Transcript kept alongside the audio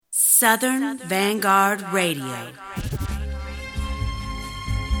Southern Vanguard Radio.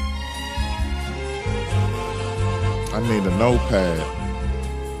 I need a notepad.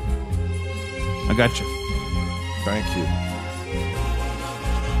 I got you. Thank you.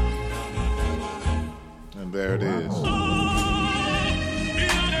 And there it is.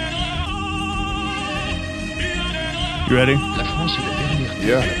 You ready? La France est la dernière terre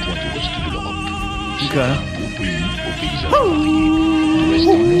Yeah. à la pointe ouest de l'Europe. C'est Okay. un beau pays aux paysages variés. D'ouest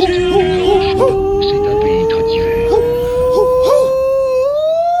en est, du nord au sud, c'est un pays très divers.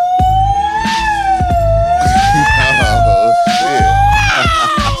 Oh, shit.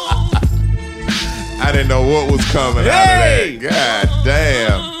 I didn't know what was coming out Hey! of that. God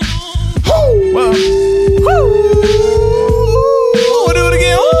damn. Well, we'll do it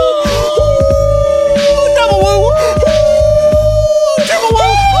again. Double woo. Triple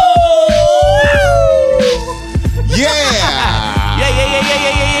woo. Yeah. Yeah.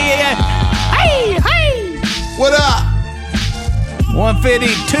 Hey. What up? 150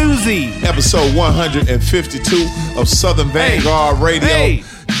 Tuesday. Episode 152 of Southern Vanguard Radio. Hey.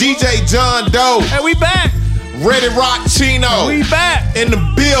 DJ John Doe, Hey, we back. Ready Rock Chino We back. in the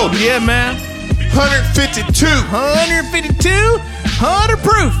building. Yeah, man. 152. 152, 100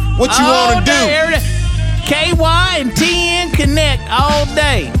 proof. What you All wanna do? day, every day. KY and TN Connect all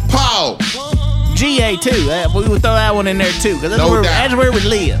day. Paul. GA too. We would throw that one in there too, because that's, No doubt. that's where we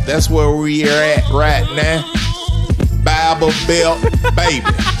live. That's where we are at right now. Bible Belt, baby.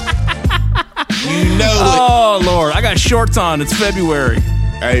 You know Oh Lord, I got shorts on. It's February. it.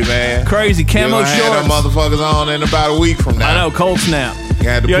 Hey, man. Crazy You camo gonna have shorts. them motherfuckers on in about a week from now. I know, cold snap.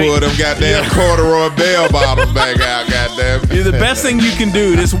 Got to Yeah. pull them goddamn corduroy bell bottoms back out, goddamn. Yeah, the best thing you can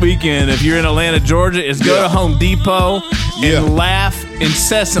do this weekend if you're in Atlanta, Georgia, is go Yeah. to Home Depot and Yeah. laugh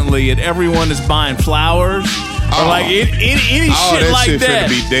incessantly at everyone that's buying flowers or Oh. like any Oh, shit that like shit that. finna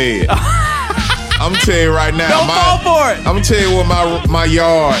be dead. I'm telling you right now. Don't fall for it. I'm gonna tell you what my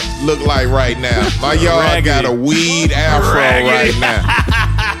yard look like right now. My yard Raggedy. got a weed afro Raggedy. right now.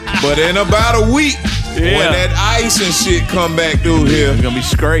 But in about a week, Yeah. when that ice and shit come back through here, It's gonna be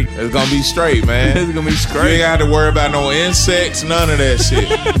straight. it's gonna be straight, man. It's gonna be You straight. ain't got to worry about no insects, none of that shit.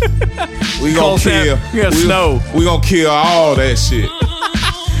 We gonna Cold snap. kill. We got snow. We gonna kill all that shit.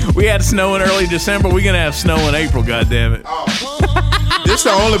 We had snow in early December. We're gonna have snow in April. God damn it! This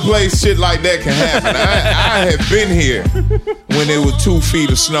the only place shit like that can happen. I have been here when it was 2 feet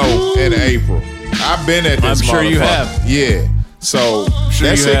of snow in April. I've been at this I'm sure you motherfucker. have. Yeah. So sure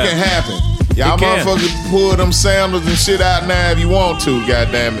that you shit have. can happen. Y'all It can. motherfuckers pull them sandals and shit out now if you want to,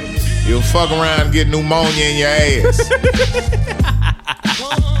 goddamn it. You'll fuck around and get pneumonia in your ass.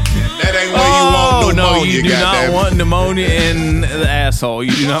 That ain't where you want pneumonia, no, you do not goddamn it. want pneumonia in the asshole.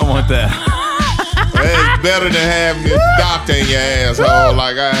 You do not want that. It's better than having this doctor in your asshole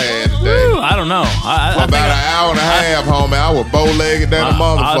like I had today. Ooh, I don't know. I For think about an hour and a half, homie, I was bow-legged than a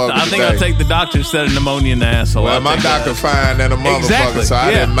motherfucker I think today. I'll take the doctor instead of pneumonia in the asshole. Well, I my think doctor fine than a motherfucker, Exactly, so I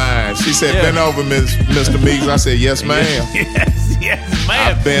yeah. didn't mind. She said, Yeah. bend over, Mr. Meeks. I said, yes, ma'am. Yes,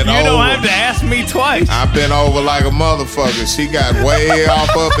 ma'am. I've been you don't over. have to ask me twice. I've been over like a motherfucker. She got way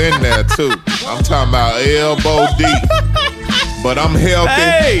off up in there, too. I'm talking about elbow deep. But I'm healthy.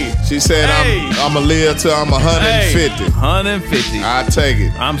 Hey! She said, Hey! I'm going to live till I'm 150. 150. I take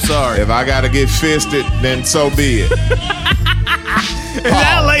it. I'm sorry. If I got to get fisted, then so be it. And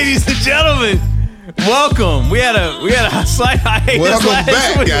now, ladies and gentlemen, welcome. We had a slight hiatus Welcome last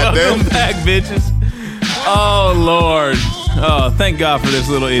back, week. goddamn. Welcome back, bitches. Oh Lord. Oh, thank God for this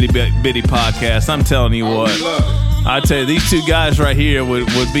little itty bitty podcast. I'm telling you what. We love it. I tell you, these two guys right here would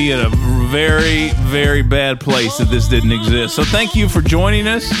be in a very, very bad place if this didn't exist. So thank you for joining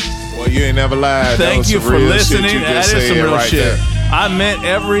us. Well, you ain't never lied. That Thank was you some for real listening. shit you That just is some said real right shit. there. I meant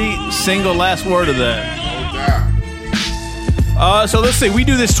every single last word of that. No doubt. So let's see. We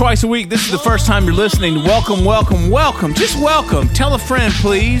do this twice a week. This is the first time you're listening. Welcome, welcome, welcome. Just welcome. Tell a friend,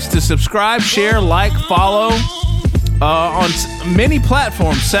 please, to subscribe, share, like, follow on many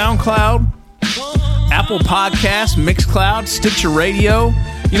platforms: SoundCloud, Apple Podcasts, Mixcloud, Stitcher Radio.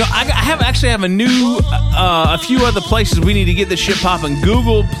 You know, I have a new, a few other places we need to get this shit popping.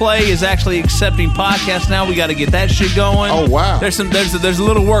 Google Play is actually accepting podcasts now. We got to get that shit going. Oh, wow. There's a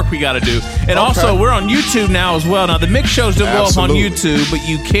little work we got to do, and also we're on YouTube now as well. Now the mix shows don't go up on Absolutely. YouTube, but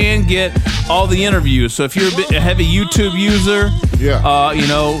you can get all the interviews. So if you're a heavy YouTube user, Yeah. you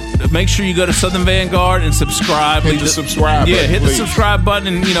know, make sure you go to Southern Vanguard and subscribe. Hit the subscribe Yeah, button, hit the please. subscribe button,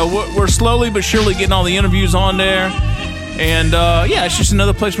 and you know we're slowly but surely getting all the interviews on there. And yeah, it's just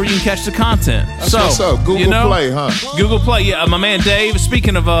another place where you can catch the content. That's what's up. Google Play, huh? Google Play. Yeah, my man Dave.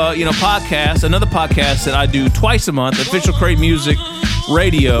 Speaking of podcasts, another podcast that I do twice a month, Official Crate Music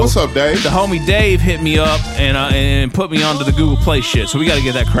Radio. What's up, Dave? The homie Dave hit me up and put me onto the Google Play shit. So we got to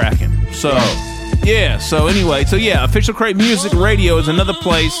get that cracking. So yeah. So anyway, Official Crate Music Radio is another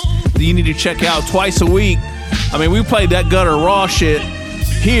place that you need to check out twice a week. I mean, we played that gutter raw shit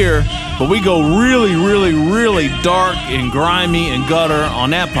here, but we go really, really, really dark and grimy and gutter on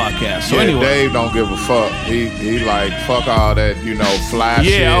that podcast. So anyway, Dave don't give a fuck. He like fuck all that, fly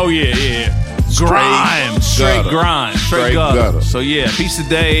shit. Yeah, oh yeah. Straight gutter. So yeah, peace to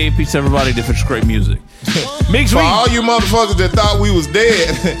Dave, peace to everybody that Official Crate Music. For all you motherfuckers that thought we was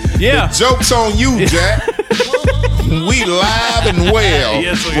dead, yeah, the joke's on you, Jack. We live and well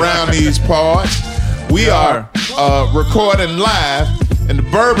around these parts. We are recording live in the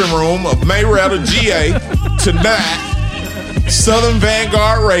Bourbon Room of Mayweather, GA. Tonight, Southern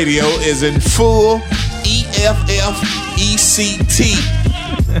Vanguard Radio is in full EFFECT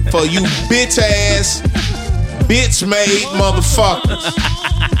for you bitch-ass, bitch-made motherfuckers.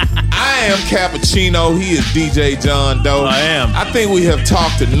 I am Cappuccino. He is DJ John Doe. I am. I think we have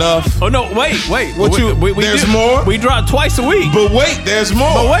talked enough. Oh, no, wait. There's more? We drop twice a week. But wait, there's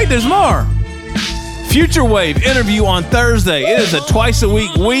more. There's more. Future Wave interview on Thursday. It is a twice a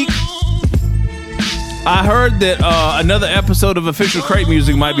week. I heard that another episode of Official Crate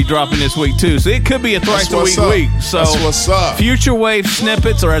Music might be dropping this week too, so it could be a thrice a week. So that's what's up. Future Wave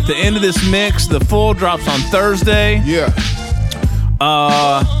snippets are at the end of this mix. The full drops on Thursday. Yeah.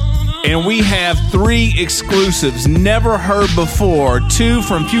 And we have 3 exclusives never heard before. 2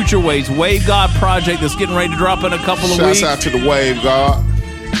 from Future Wave's Wave God project that's getting ready to drop in a couple of weeks. Shouts out to the Wave God.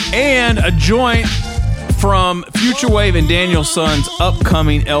 And a joint from Future Wave and Daniel Son's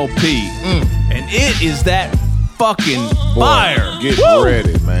upcoming LP. And it is that fucking fire. Get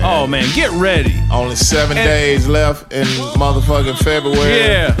ready, man. Oh, man, get ready. Only 7 days left in motherfucking February.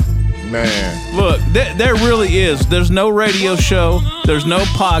 Yeah. Man. Look, there really is. There's no radio show. There's no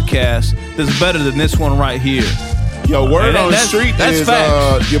podcast that's better than this one right here. Yo, word on the street is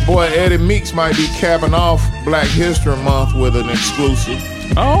your boy Eddie Meeks might be capping off Black History Month with an exclusive.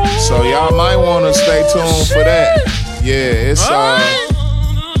 Oh, so y'all might want to stay tuned for that. Yeah, it's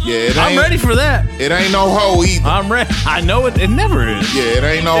I'm ready for that. It ain't no hoe either. I'm ready. I know it. It never is. Yeah, it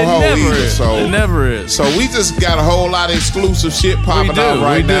ain't no hoe either. So it never is. So we just got a whole lot of exclusive shit popping out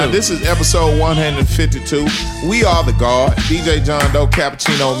right now. This is episode 152. We are the guard. DJ John Doe,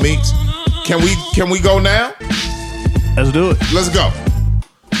 Cappuccino Meeks. Can we go now? Let's do it. Let's go.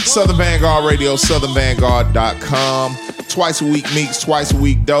 Southern Vanguard Radio, southernvanguard.com. Twice a week Meeks, twice a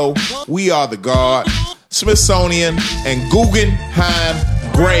week Doe. We are the guard. Smithsonian and Guggenheim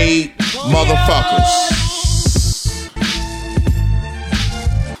grade motherfuckers.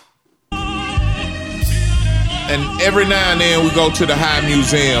 And every now and then we go to the High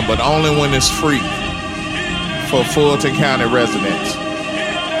Museum, but only when it's free for Fulton County residents.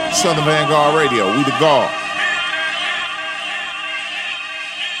 Southern Vanguard Radio, we the guard.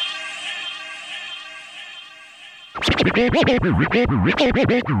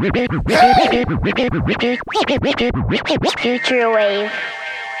 Future Wave.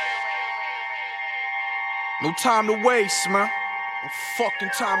 No time to waste, man. No fucking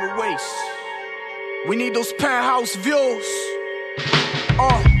time to waste. We need those penthouse views.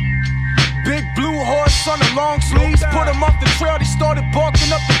 Big blue horse on the long sleeves. Put him off the trail, they started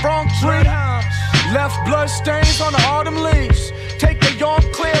barking up the wrong tree. Left blood stains on the autumn leaves. Take the yarn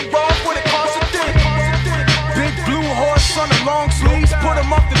clear off with a constantine. Big blue horse on the long sleeves. Put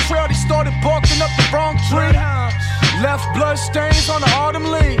him off the trail, they started barking up the wrong tree. Left blood stains on the autumn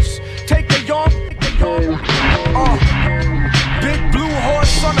leaves. Take the yarn. Big blue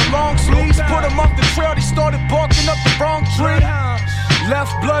horse on the long sleeves. Put him off the trail, they started barking up the wrong tree.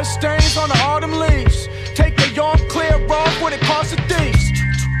 Left blood stains on the autumn leaves. Take the yarn clear off with a constantine.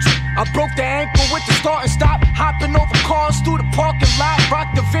 I broke the ankle with the start and stop. Hopping over cars through the parking lot.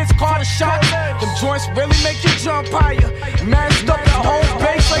 Rock the Vince Carter shot. Them joints really make you jump higher. Masked up at home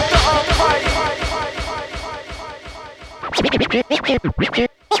base like the Empire.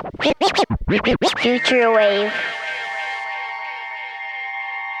 Future Wave.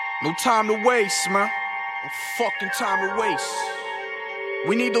 No time to waste, man. No fucking time to waste.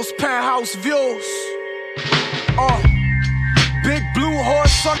 We need those penthouse views. Big blue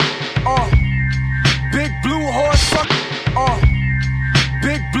horse on. Big blue horse on.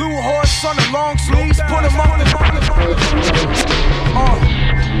 Big blue horse on the long sleeves. Put him on the.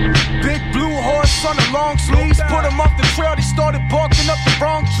 Big blue horse on the long sleeves. Put him off the trail. They started barking up the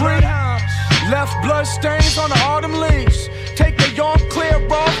wrong tree. Left blood stains on the autumn leaves. Take the yarn clear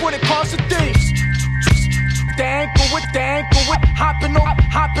off what it costs a thief. The ankle with, hopping on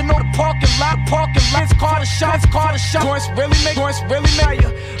the parking lot. It's called a shot. Joints really make you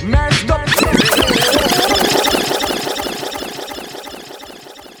masked up.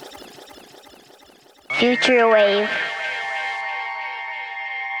 Future Wave.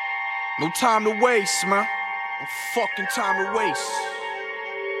 No time to waste, man. No fucking time to waste.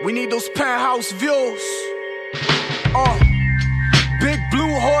 We need those penthouse views. Big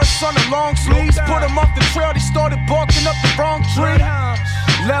blue horse on the long sleeves. Put him off the trail, they started barking up the wrong tree.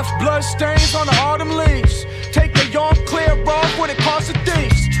 Left blood stains on the autumn leaves. Take the yarn clear off what it costs a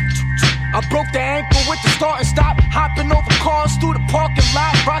thief. I broke the ankle with the start and stop. Hopping over cars through the parking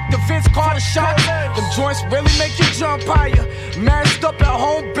lot. Rock the Vince Carter shot. Them joints really make you jump higher. Masked up at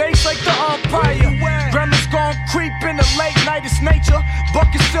home base like the umpire. Grandma's gon' creep in the late night, it's nature.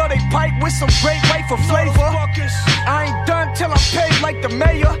 Buckets fill they pipe with some great white for flavor. I ain't done till I'm paid like the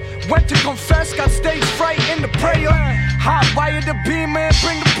mayor. Went to confess, got stage fright in the prayer. Hot wire the beam and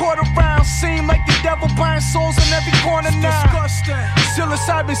bring the port around. Seem like the devil buying souls in every corner now.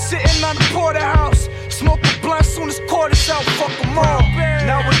 Psilocybin sitting on the porterhouse. Smoke a blunt soon as quarters out, fuck them all.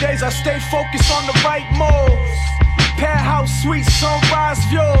 Nowadays I stay focused on the right moves. Penthouse suite, sunrise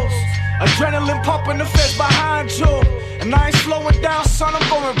views. Adrenaline pumping the feds behind you. And I ain't slowing down, son, I'm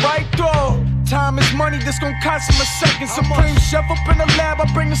going right through. Time is money, this gon' cost him a second. Supreme chef up in the lab, I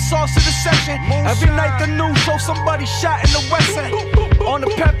bring the sauce to the section. Every night the news show somebody shot in the west end. On the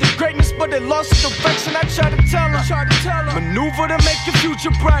path to greatness, but they lost the direction. I try to tell them, maneuver to make your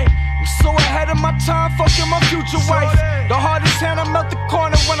future bright. I'm so ahead of my time, fucking my future wife. The hardest hand, I melt the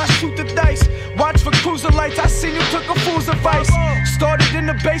corner when I shoot the dice. Watch for cruiser lights, I seen you took a fool's advice. Started in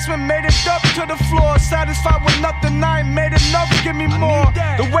the basement, made it up to the floor. Satisfied with nothing, I ain't made enough, give me more.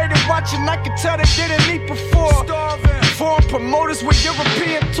 The way they watching, I can tell they didn't eat before. Foreign promoters with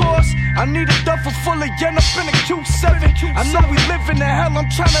European tours. I need a duffel full of yen up in a Q7. I know we live in the hell, I'm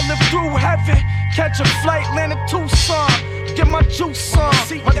trying to live through heaven. Catch a flight, land in Tucson. Get my juice on,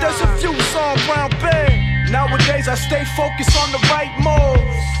 but there's a few on brown bed. Nowadays I stay focused on the right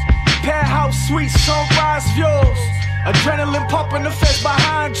moves. Penthouse suite, sunrise views. Adrenaline pumping the feds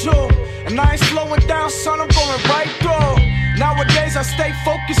behind you. And I ain't slowing down, son, I'm going right through. Nowadays I stay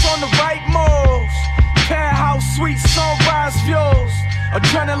focused on the right moves. Penthouse suite, sunrise views.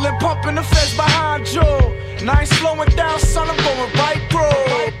 Adrenaline pumping the feds behind you. And I ain't slowing down, son, I'm going right through.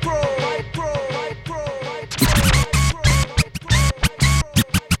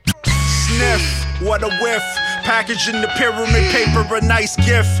 What a whiff. Packaging the pyramid paper, a nice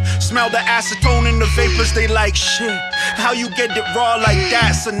gift. Smell the acetone in the vapors, they like shit. How you get it raw like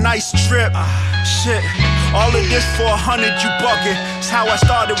that's a nice trip. Shit. All of this for 100, you bugging. It's how I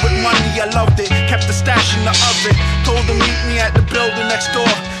started with money, I loved it. Kept the stash in the oven. Told them meet me at the building next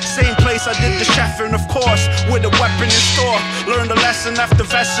door. Same place I did the chefing, of course, with a weapon in store. Learned a lesson after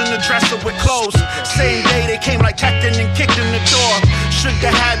vesting the dresser with clothes. Same day they came like Tekken and kicked in the door.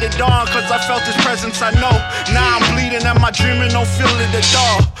 Should've had it on, cause I felt his presence, I know. Now I'm bleeding and my dreaming don't feel it at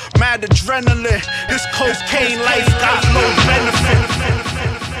all. Mad adrenaline, this cocaine life got no benefit.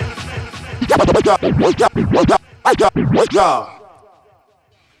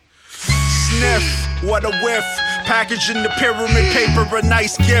 Sniff, what a whiff. Packaging the pyramid paper, a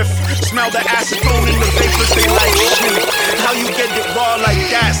nice gift. Smell the acetone in the vapors, they like shit. How you get it raw like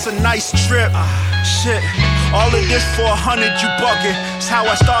that's a nice trip. Shit. All of this for 100, you bugging. It's how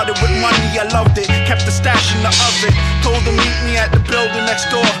I started with money, I loved it. Kept the stash in the oven. Told them meet me at the building next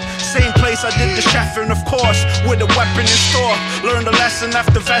door. Same place I did the chefing, of course, with a weapon in store. Learned a lesson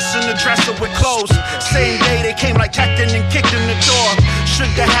after vesting the dresser with clothes. Same day they came like Tekken and kicked in the door.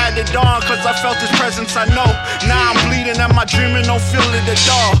 Should've had it on, cause I felt his presence, I know. Now I'm bleeding and my dreaming don't feel it at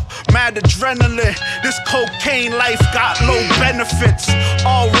all. Mad adrenaline, this cocaine life got low benefits.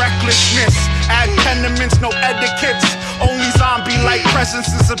 All recklessness, add tenements, no etiquettes. Only zombie-like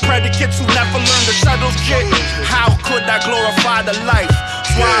presences and predicates who never learned to settle shit. How could I glorify the life?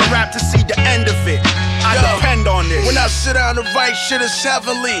 That's why I rap to see the end of it. I depend on this. When I sit down to write shit, it's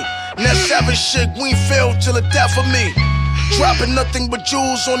heavenly. And that seven shit, we ain't failed till the death of me. Dropping nothing but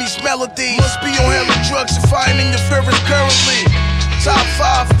jewels on these melodies. Must be on hella drugs if I ain't interference currently. Top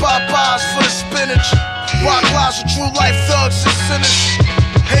 5 Popeyes for the spinach. Rock lives with true life thugs and sinners.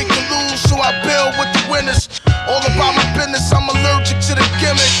 Hate to lose, so I build with the winners. All about my business, I'm allergic to the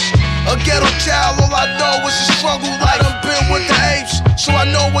gimmick. A ghetto child, all I know is a struggle life. I done been with the apes, so I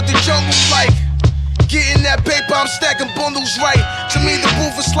know what the jungle's like. Getting that paper, I'm stacking bundles right. To me, the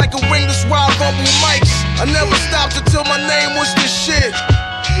booth is like a ringless wild rumble mics. I never stopped until my name was the shit.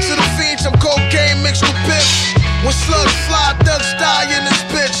 To the fiends, I'm cocaine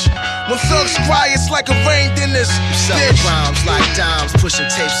Campus riots like a rain in this. Selling rhymes like dimes, pushing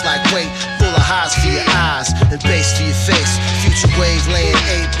tapes like weight, full of highs for your eyes and bass for your face. Future wave laying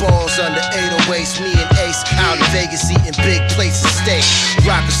 8 balls under 808s. Me and Ace out in Vegas eating big plates of steak.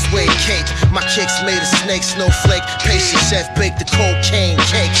 Rock a suede cape, my kicks made of snake, snowflake. Patient chef baked the cocaine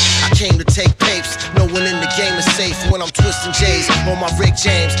cake. I came to take papes, no one in the game is safe. When I'm twisting J's on my Rick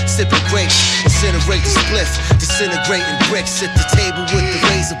James, sipping grapes, incinerate the spliff, disintegrating bricks. At the table with the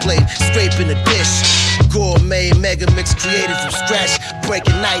razor blade, scraping the dish. Gourmet mega mix created from scratch.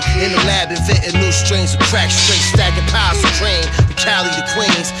 Breaking night in the lab, inventing new strains of crack. Straight stacking piles of train from Cali to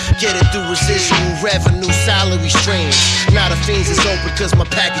Queens. Get it through residual revenue, salary streams. Now the fiends is open cause my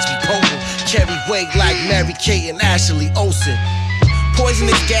package be potent. Carry weight like Mary Kate and Ashley Olsen.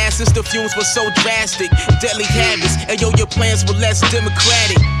 Poisonous gases, the fumes were so drastic. Deadly habits, and yo, your plans were less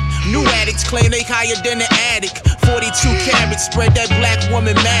democratic. New addicts claim they higher than the attic. 42 carats, spread that black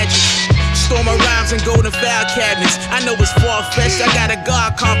woman magic. Store my rhymes and golden file cabinets. I know it's far-fetched, I got a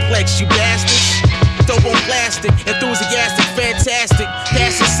God complex, you bastards. Dope on plastic, enthusiastic, fantastic.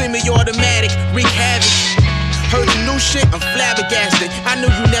 Passing semi-automatic, wreak havoc. Heard the new shit, I'm flabbergasted. I knew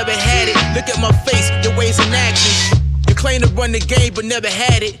you never had it. Look at my face, your ways and actions. You claim to run the game, but never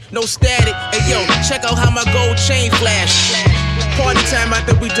had it. No static. Hey yo, check out how my gold chain flash. Party time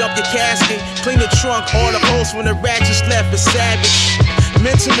after we dump your casket. Clean the trunk, all the holes from the ratchets left is savage.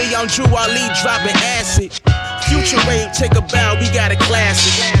 Mentally, I'm Drew Ali dropping acid. Future wave, take a bow, we got a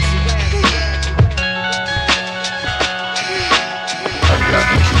classic.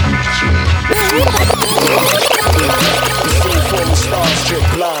 Falling stars drip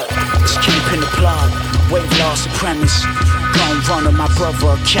blood. Just keep in the plug. Wave law supremacist. Gun runner, my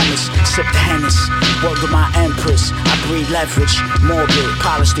brother a chemist. Sip the Hennis. Word to my empress. I breed leverage. Morbid,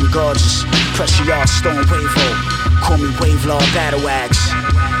 polished and gorgeous. Pressure y'all, stone wave-o. Call me wave law battle axe.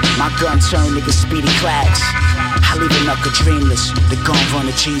 My gun turn niggas speedy clacks. I leave a knuckle dreamless. The gun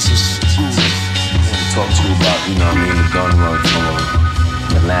runner Jesus. I want to talk to you about, you know what I mean, the gun run from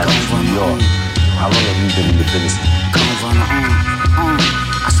Atlanta to New York. How long have you been in the business? Gun runner,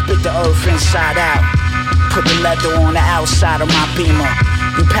 I spit the earth inside out. Put the leather on the outside of my beamer.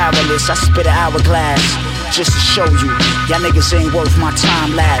 You powerless, I spit an hourglass. Just to show you, y'all niggas ain't worth my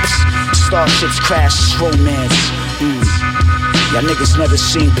time lapse. Starships crash, it's romance. Y'all niggas never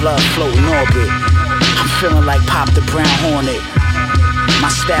seen blood float in orbit. I'm feeling like Pop the Brown Hornet. My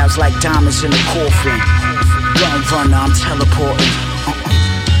style's like diamonds in a coffin. Gun runner, I'm teleporting.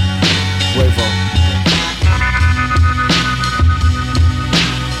 Huevo.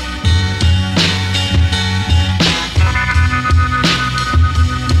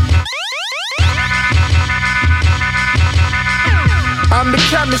 I'm the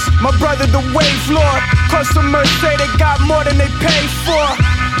chemist, my brother the wave lord. Customers say they got more than they paid for.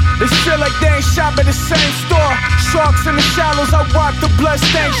 They feel like they ain't shop at the same store. Sharks in the shallows, I walk the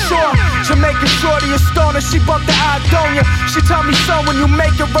bloodstained shore. Jamaican shorty a stoner, she bumped the Idonia. She tell me, son, when you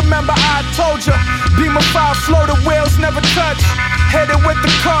make it, remember I told ya. Beam a 5 flow, the wheels never touch. Headed with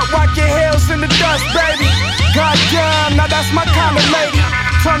the cart, rock your heels in the dust, baby. Goddamn, now that's my kind of lady.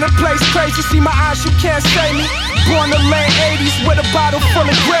 Turn the place crazy, see my eyes, you can't say me. Born the late 80s with a bottle full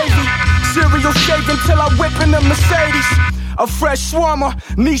of gravy. Cereal shaking till I whip in the Mercedes. A fresh swarmer,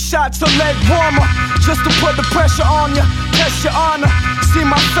 knee shots a leg warmer. Just to put the pressure on ya, test your honor. See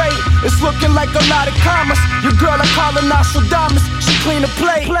my fate, it's looking like a lot of commas. Your girl I call her Nostradamus, she clean the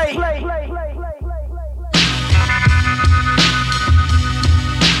plate.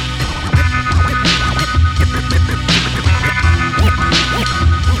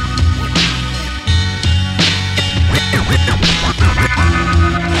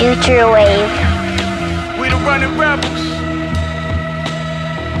 Future Wave. We the running rebels.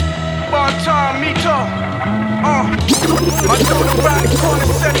 Bar time, Mito. My dude around the corner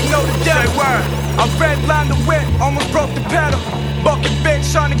said he know the death word. I redlined the whip, almost broke the pedal. Bucket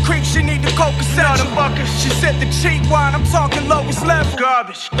bitch on the creek, she need the coke essential. She said the cheap wine, I'm talking lowest level.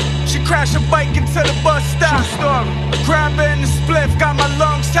 Garbage. She crashed her bike into the bus stop. Grab her in the spliff, got my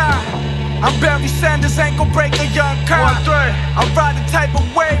lungs tied. I'm Barry Sanders, ain't gon' break a young kind. I ride the type of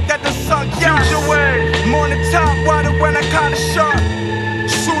wave that the sun yachts. More on the top water when I kinda sharp.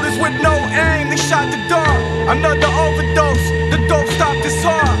 Shooters with no aim, they shot the dog. Another overdose, the dope stopped his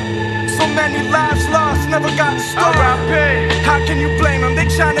heart. So many lives lost, never got to start. How can you blame them? They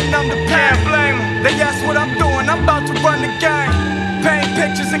tryna numb the pain. They ask what I'm doing, I'm about to run the game. Paint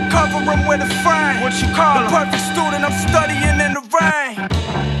pictures and cover them with a frame. What you call the perfect student, I'm studying in the rain.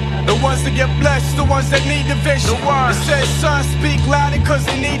 The ones ones that get blessed, the ones that need the vision. It says, son, speak louder cause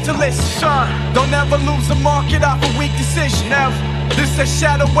they need to listen. Son, don't ever lose a market off a weak decision. Never. This a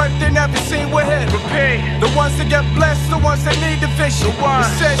shadow work they never seen with him. Repeat. The ones that get blessed, the ones that need the vision.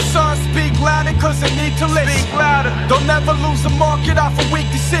 It says, son, speak louder cause they need to listen. Speak louder. Don't ever lose a market off a weak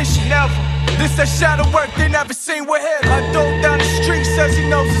decision. Never. This a shadow work they never seen with him. My dog down the street says he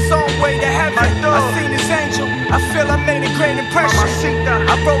knows his own way to heaven. I seen his angel, I feel I made a great impression.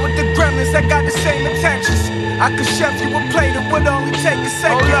 I roll with the gremlins that got the same intentions. I could chef you a plate, it would only take a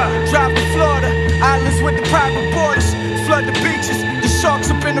second. Drive to Florida, islands with the private borders. Flood the beaches, the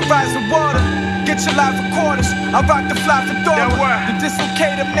sharks up in the rising water. Get your life for quarters, I rock the fly fedora. The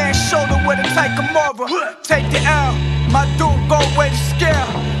dislocated man's shoulder with a tight Kimura. Take the L, my dude go away to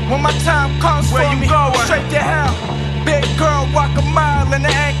scale. When my time comes for me, straight to hell. Big girl walk a mile and the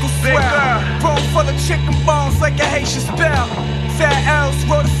ankle swell. Room full of chicken bones like a Haitian spell. Fat L's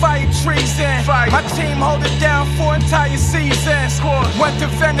roll the fire trees in. My team hold it down for entire seasons. Went to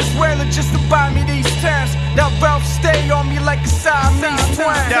Venezuela just to buy me these Timbs. That Ralph stay on me like a Siamese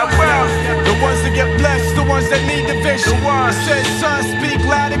twin. That Ralph, the ones that get blessed, the ones that need the vision. It says, son, speak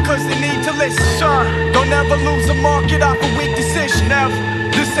louder cause they need to listen. Don't ever lose a market off a weak decision. Never.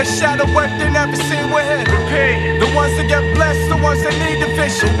 This a shadow work they never seen with him. Repeat. The ones that get blessed, the ones that need the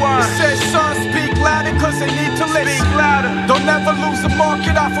vision. It says, son, speak louder cause they need to listen. Speak louder. Don't ever lose a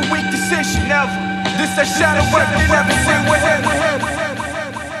market off a weak decision. Never. This a shadow work they never seen with him.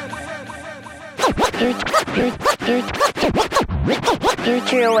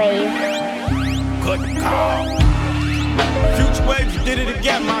 Future Wave. Good call. Future Wave, you did it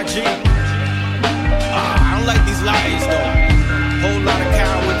again, my G. I don't like these lies though. Whole lot of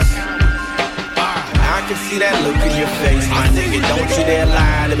cowards. I can see that look in your face, my nigga. Don't you dare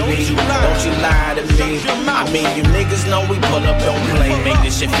lie to me. Don't you lie to me. I mean, you niggas know we pull up, don't play. Make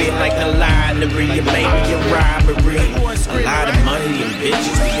this shit feel like a lottery. It may be a robbery. A lot of money and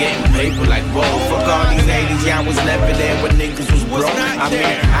bitches be getting paper like whoa. Fuck all these 80s, y'all was never there when niggas was broke. I mean,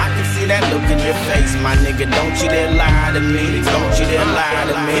 I can see that look in your face, my nigga. Don't you dare lie to me. Don't you dare lie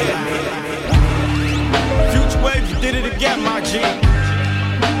to me. Future Wave, you did it again, my G.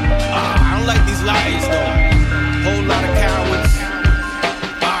 I don't like these lies though. Whole lot of cowards.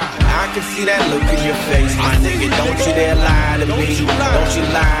 I can see that look in your face, my nigga. Don't you dare lie to me. Don't you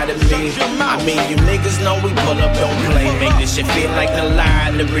lie to me. I mean, you niggas know we pull up, don't play. Make this shit feel like a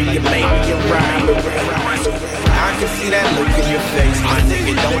lottery. It may be a robbery. I can see that look in your face, my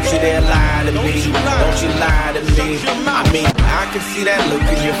nigga. Don't you dare lie to me. Don't you lie to me. I mean, I can see that look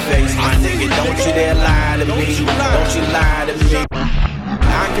in your face, my nigga. Don't you dare lie to me. Don't you lie to me.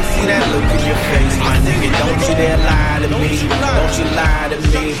 I can see that look in your face, my nigga. Don't you dare lie to me. Don't you lie to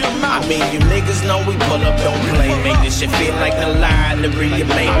me. I mean, you niggas know we pull up, don't play. Make this shit feel like a lottery. It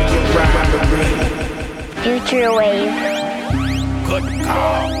may be a robbery. Future Wave. Good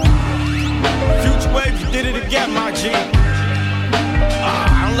call. Future Wave, you did it again, my G.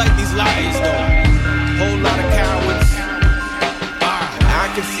 I don't like these lies though. Whole lot of cowards.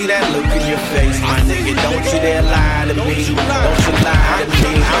 I can see that look in your face, my nigga. Don't you dare lie to me. Don't you lie to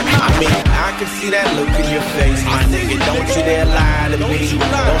me. I mean, I can see that look in your face, my nigga. Don't you dare lie to me.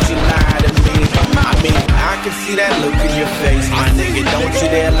 Don't you lie to me. I mean, I can see that look in your face, my nigga. Don't you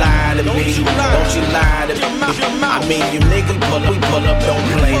dare lie to me. Don't you lie to me. I mean, you niggas pull up, we pull up, don't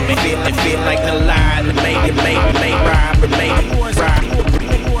play. It feel like a lie to make it, rob it, make it, rob it.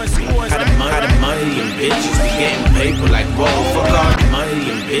 How the money and bitches be getting paper like whoa. Fuck all the money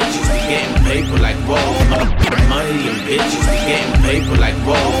and bitches be getting paper like whoa. Money and bitches be getting paper like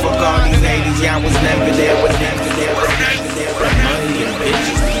whoa. Fuck all these 80s, y'all was never there. Money and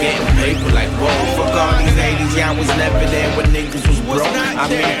bitches be getting paper like whoa. Fuck all these 80s, y'all was never there when niggas was broke. I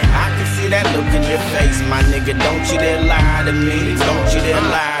mean, I can see that look in your face, my nigga. Don't you dare lie to me. Don't you dare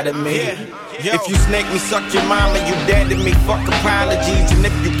lie to me. If you snake me, suck your mama, you dead to me. Fuck apologies, and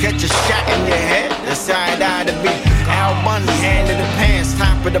if you catch a shot in your head, that's how it ought to be. Al Bundy, hand in the pants,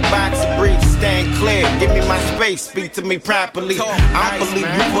 top of the box of briefs, stand clear. Give me my space, speak to me properly. I don't believe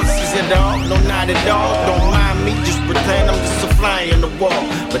you pussies at all, no not at all. Don't mind me, just pretend I'm just a fly in the wall.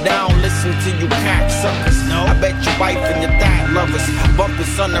 But I don't listen to you cocksuckers. I bet your wife and your thigh lovers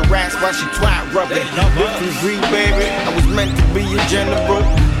bumpers on the rats while she twat rubbing. Different breed, baby, I was meant to be a general.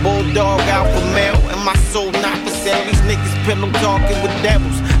 Bulldog alpha male, and my soul not for cell. These niggas pillow talking with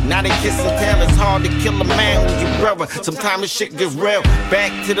devils. Now they kiss and tell. It's hard to kill a man when you brother. Sometimes this shit gets real.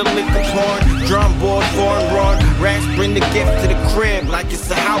 Back to the liquor porn, drum board, foreign run. Rats bring the gift to the crib like it's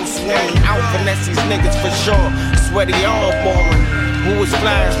a housewarming. Out finesse these niggas for sure. Sweaty all boring. Who is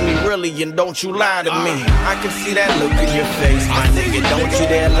fly as me really, and don't you lie to me. I can see that look in your face, my nigga. Don't you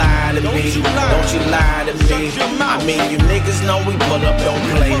dare lie to me. Don't you lie to me. I mean, you niggas know we pull up, don't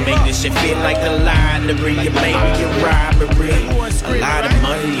play. Make this shit feel like a lottery, or maybe a robbery. A lot of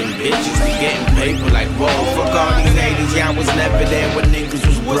money and bitches be getting paper like whoa. Fuck all these 80s, y'all was never there when niggas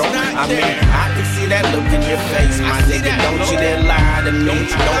was broke. I mean, I can see that look in your face, my nigga. Don't you dare lie to me.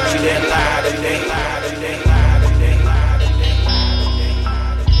 Don't you dare lie to me.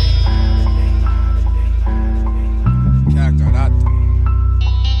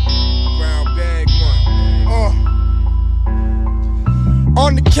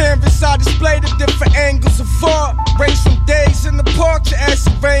 On the canvas, I display the different angles of art. Race from days in the park to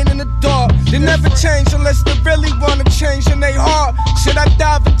acid rain in the dark. They never change unless they really wanna change in their heart. Should I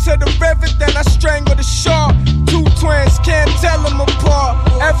dive into the river, then I strangle the shark. Two twins, can't tell them apart.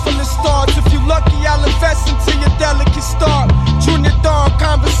 Effortless thoughts, if you lucky, I'll invest into your delicate start. Junior Dawn,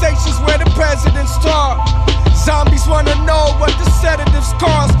 conversations where the presidents talk. Zombies wanna know what the sedatives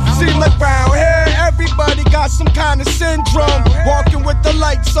cost. Seem like round here, everybody got some kind of syndrome. Walking with the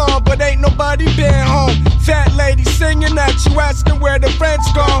lights on, but ain't nobody been home. Fat lady singing at you, asking where the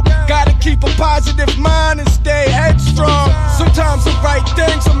rent's gone. Gotta keep a positive mind and stay headstrong. Sometimes the right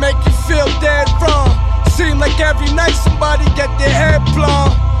things will make you feel dead wrong. Seem like every night somebody get their head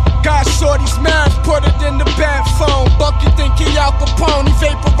blown. Got shorty's math, put it in the bad phone. Buck, you think he Al Capone, he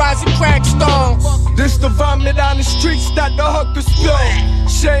vaporizing crack stones. This the vomit on the streets that the hookers spill.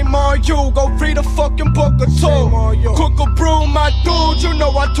 Shame on you, go read a fucking book or two. Cook a brew, my dude, you know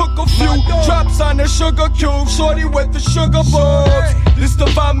I took a few drops on the sugar cube. Shorty with the sugar boobs. This the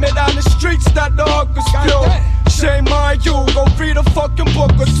vomit on the streets that the hookers spill. Shame on you, go read a fucking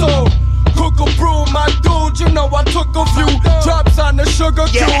book or two. Cook a brew, my dude, you know I took a few drops on the sugar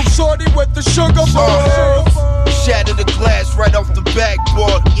cube. Shorty with the sugar boobs. Shattered the glass right off the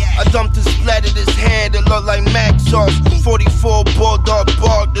backboard. I dumped and splattered his hand, it looked like Mac sauce. 44 Bulldog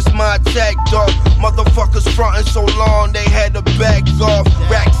bark, this my attack dog. Motherfuckers frontin' so long, they had the backs off.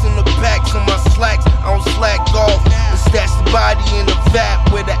 Racks in the backs of my slacks, I don't slack off. And stash the body in the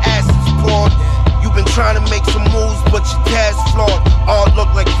vat where the acid's poured. You been trying to make some moves, but your task flawed. All look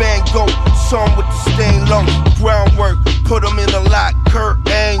like Van Gogh, some with the stain low. Groundwork, put them in a lot, Kurt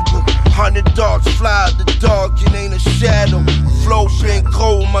Angle. 100 dogs fly out the dog, it ain't a shadow. Flow been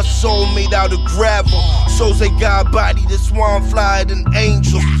cold, my soul made out of gravel. Souls they got body, this swan fly an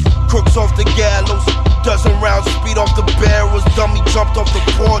angel. Crooks off the gallows, dozen rounds speed off the barrels. Dummy jumped off the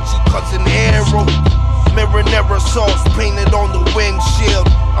porch, he cuts an arrow. Marinara sauce painted on the windshield.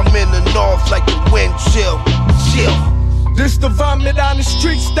 I'm in the north like the wind chill. This the vomit on the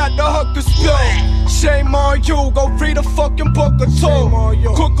streets that the hookers spill. Shame on you, go read a fucking book or two.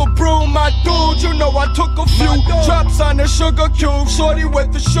 Cook a brew, my dude, you know I took a few drops on the sugar cube. Shorty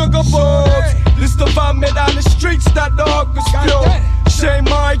with the sugar boobs. This the vomit on the streets that the hookers spill.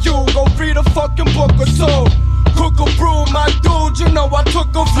 Shame on you, go read a fucking book or two. Cook a brew, my dude, you know I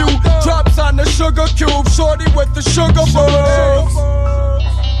took a few drops on the sugar cube. Shorty with the sugar boobs.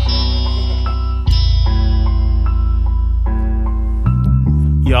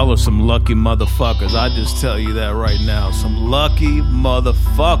 Y'all are some lucky motherfuckers. I just tell you that right now. Some lucky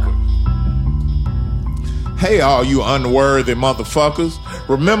motherfuckers. Hey, all you unworthy motherfuckers.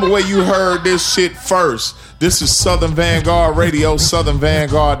 Remember where you heard this shit first. This is Southern Vanguard Radio,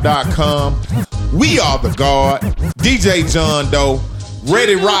 southernvanguard.com. We are the Guard. DJ John Doe,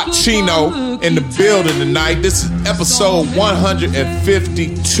 Ready Rock Chino in the building tonight. This is episode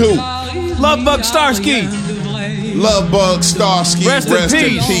 152. Love Bug Starsky. Love Bug Starsky. Rest in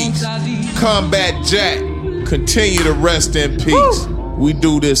peace. Combat Jack. Continue to rest in peace. We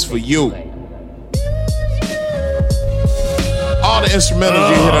do this for you. All the instrumentals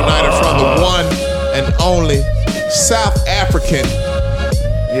you hear tonight are from the one and only South African.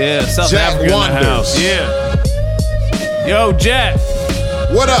 Yeah, South Jack Africa Wonders. in the house. Yeah. Yo, Jack.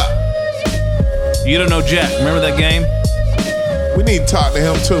 What up? You don't know Jack. Remember that game? We need to talk to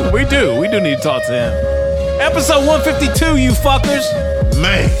him too. We do. We do need to talk to him. Episode 152, you fuckers.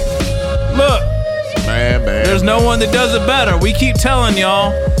 Man. Look. Man. There's no one that does it better. We keep telling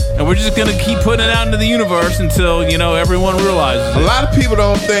y'all, and we're just gonna keep putting it out into the universe until, you know, everyone realizes it. A lot of people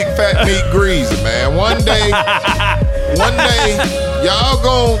don't think Fat Meat greasy, man. One day, y'all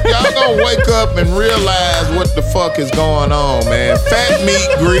gonna wake up and realize what the fuck is going on, man. Fat Meat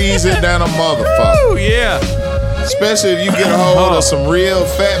greasy than a motherfucker. Ooh, yeah. Especially if you get a hold of some real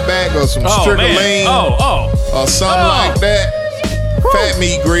fatback or some strickling or something like that. Fat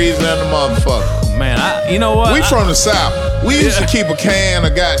meat grease and the motherfucker. Man, you know what? We from the South. We used to keep a can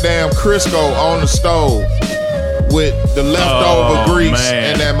of goddamn Crisco on the stove with the leftover grease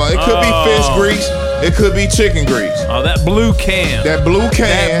and that. It could be fish grease. It could be chicken grease. Oh, that blue can. That blue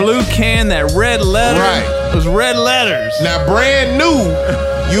can, that red letter. Right. Those red letters. Now, brand new,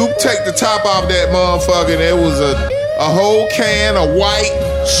 you take the top off that motherfucker and it was a whole can of white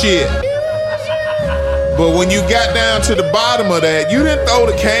shit. But when you got down to the bottom of that, you didn't throw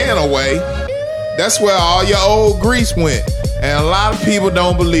the can away. That's where all your old grease went. And a lot of people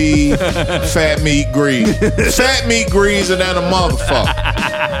don't believe fat meat grease. Fat meat grease and then a motherfucker.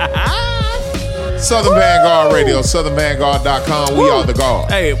 Southern Vanguard Radio, southernvanguard.com. We are the guard.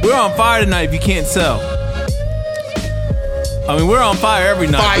 Hey, we're on fire tonight if you can't tell. I mean, we're on fire every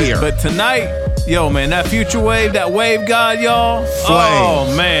night. Fire. But tonight, yo, man, that Future Wave, that Wave God, y'all. Flames.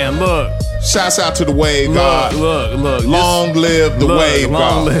 Oh, man, look. Shouts out to the Wave God. Look. Long live the Wave God.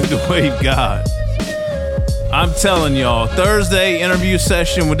 Long live the Wave God. I'm telling y'all, Thursday interview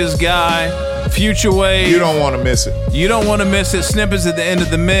session with this guy. Future Wave. You don't want to miss it. You don't want to miss it. Snippets at the end of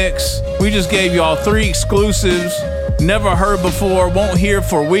the mix. We just gave y'all 3 exclusives. Never heard before. Won't hear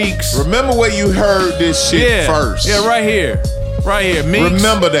for weeks. Remember where you heard this shit first. Yeah, right here. Right here. Meeks,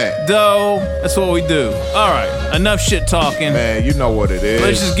 remember that. Doe. That's what we do. All right. Enough shit talking. Man, you know what it is.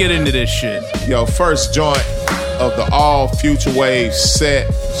 Let's just get into this shit. Yo, first joint of the all Future Wave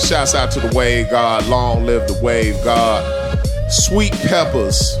set. Shouts out to the Wave God. Long live the Wave God. Sweet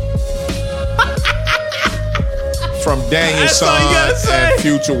Peppers. From Daniel Son and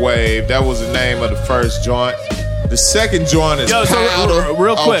Future Wave. That was the name of the first joint. The second joint is Powder.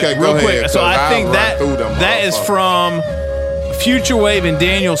 Real quick. Ahead, so I think that is from Future Wave and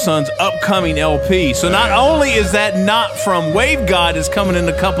Daniel Son's upcoming LP. So not only is that not from Wave God, is coming in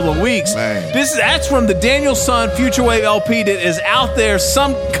a couple of weeks. That's from the Daniel Son Future Wave LP that is out there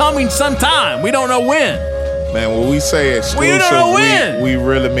coming sometime. We don't know when. Man, when we say exclusive, we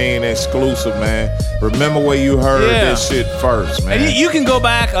really mean exclusive, man. Remember where you heard this shit first, man. And you can go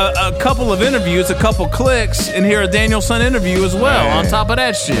back a couple of interviews, a couple clicks, and hear a Daniel Son interview as well, on top of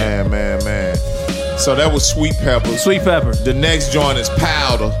that shit. Man. So that was Sweet Peppers. Sweet Peppers. The next joint is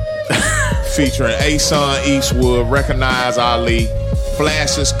Powder, featuring A-Son Eastwood, Recognize Ali,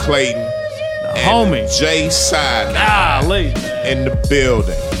 Flashes Clayton, homie Jay Side in the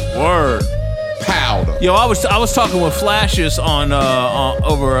building. Word. Powder. Yo, I was talking with Flashes on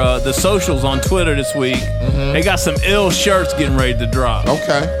over the socials on Twitter this week. Mm-hmm. They got some ill shirts getting ready to drop.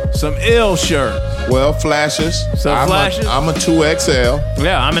 Okay. Some ill shirts. Well, Flashes. I'm a 2XL.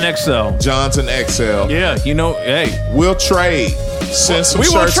 Yeah, I'm an XL. John's an XL. Yeah, you know, hey. We'll trade. Send some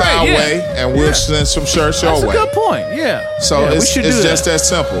shirts our way, and we'll send some shirts your way. That's a good point, yeah. So it's just that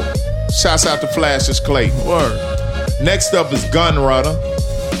simple. Shouts out to Flashes Clayton. Word. Next up is Gun Runner.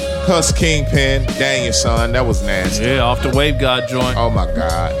 Husk Kingpin, Daniel Son. That was nasty. Yeah, off the Wave God joint. Oh my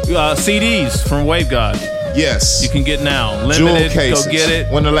God. CDs from Wave God. Yes. You can get now. Limited. Jewel cases. Go get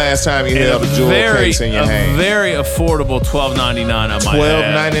it. When the last time you held a jewel case in your hand? Very affordable $12.99. I might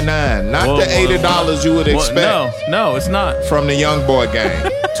 $12.99. Not the $80 you would expect. No, it's not. From the Young Boy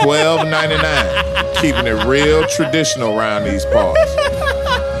gang. $12.99. Keeping it real traditional around these parts.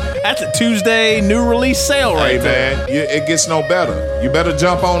 That's a Tuesday new release sale right there. Man, it gets no better. You better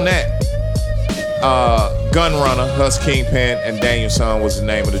jump on that. Gun Runner, Husk Kingpin, and Daniel Son was the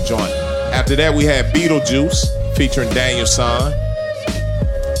name of the joint. After that, we had Beetlejuice featuring Daniel Son.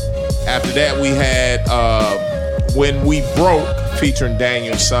 After that, we had When We Broke featuring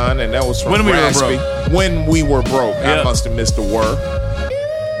Daniel Son, and that was from Raspy. When We Were Broke. Yep. I must have missed the word,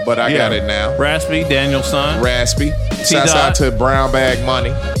 but I got it now. Raspy, Daniel Son. Raspy. Shouts out to Brown Bag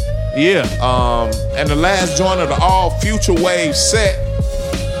Money. Yeah. And the last joint of the all Future Wave set,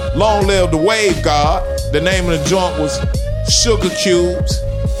 Long Live the Wave God. The name of the joint was Sugar Cubes,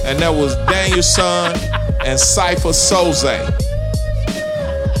 and that was Daniel Son and Cypher Soze.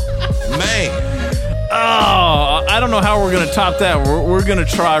 Man. Oh, I don't know how we're going to top that. We're going to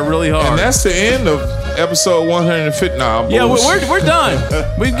try really hard. And that's the end of episode 150. Yeah, we're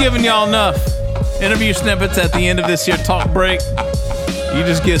done. We've given y'all enough. Interview snippets at the end of this here talk break. You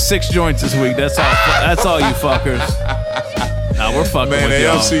just get 6 joints this week. That's all you fuckers. Nah, we're fucking with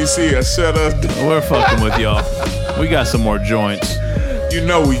y'all. Man, the FCC has shut us down. We're fucking with y'all. We got some more joints. You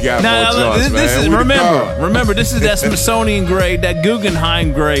know we got more joints, man. Remember, this is that Smithsonian grade, that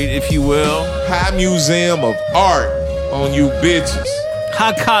Guggenheim grade, if you will. High Museum of Art on you bitches.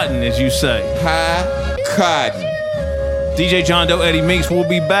 High cotton, as you say. High cotton. DJ John Doe, Eddie Meeks will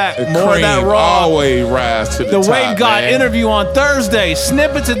be back. The More of that cream raw. always rise to the top, Wade God man. interview on Thursday.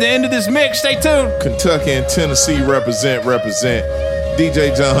 Snippets at the end of this mix. Stay tuned. Kentucky and Tennessee represent.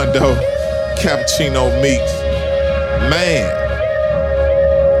 DJ John Doe, Cappuccino Meeks. Man,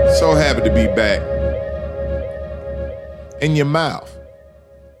 so happy to be back. In your mouth.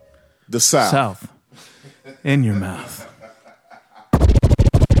 The South. In your mouth.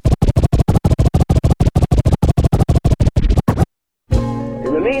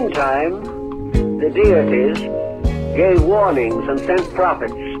 In the meantime, the deities gave warnings and sent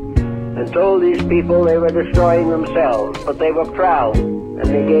prophets and told these people they were destroying themselves, but they were proud and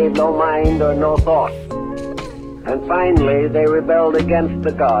they gave no mind or no thought. And finally, they rebelled against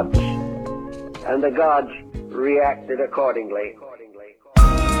the gods, and the gods reacted accordingly.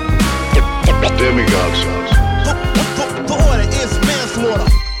 Demigods. The order is manslaughter.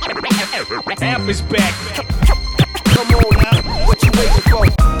 Amp is back. Come on now, what you waiting for?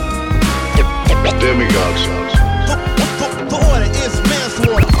 Demigods. The order is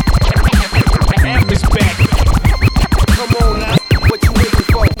manslaughter. Amp is back. Come on now, what you waiting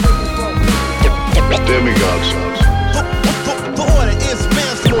for? Demigods. The order is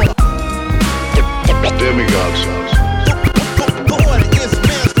manslaughter. Demigods. The order is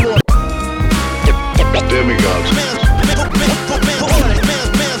manslaughter. Demigods. The order is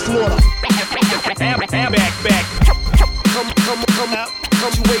manslaughter. Amp back. Come out.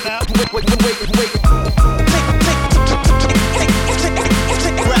 Come you wait out. Wait.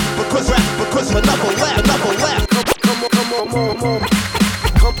 Take rap because another laugh. Come out.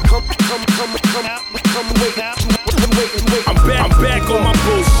 Come wait out. I'm back on my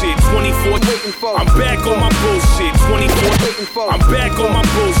bullshit. 24. I'm back on my bullshit. 24. I'm back on my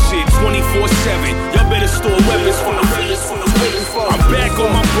bullshit. 24/7. Y'all better store weapons from the I'm back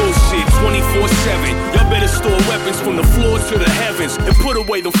on my bullshit. 24/7. Y'all better store weapons from the floor to the heavens and put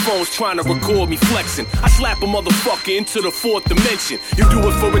away the phones trying to record me flexing. I slap a motherfucker into the fourth dimension. You do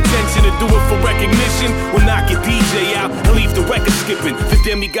it for attention and do it for recognition. We'll knock your DJ out and leave the record skipping. The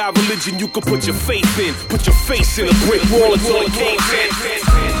demigod religion you can put your faith in. Put your face in a brick wall until it caves in.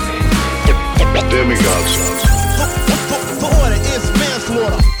 Demigods. The order is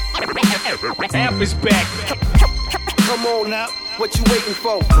manslaughter. Amp is back. Come on now, what you waiting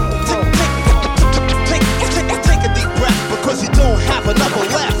for? Take a deep breath because you don't have another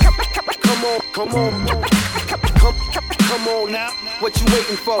left. Come on now, what you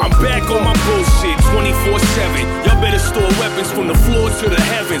waiting for? I'm back on my bullshit. 24/7. Y'all better store weapons from the floor to the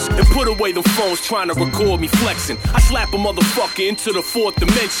heavens and put away the phones trying to record me flexing. I slap a motherfucker into the fourth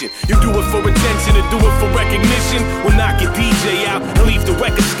dimension. You do it for attention and do it for recognition. We'll knock your DJ out and leave the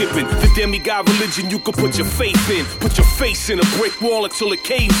record skipping. The demigod religion you can put your faith in. Put your face in a brick wall until it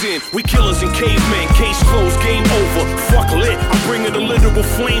caves in. We killers and cavemen. Case closed, game over. Fuck lit. I'm bringing a literal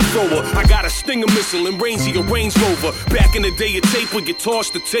flamethrower. I got a Stinger missile and Rangy a Range Rover. Back in the day, a tape would get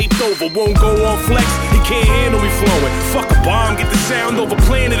tossed or taped over. Won't go on flex. He can't handle me flowing. Fuck a bomb. Get the sound of a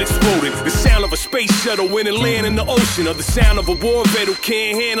planet exploding. The sound of a space shuttle when it land in the ocean. Or the sound of a war vet who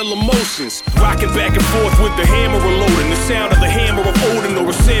can't handle emotions. Rocking back and forth with the hammer reloading. The sound of the hammer of Odin or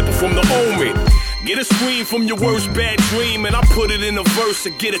a sample from the Omen. Get a scream from your worst bad dream and I put it in a verse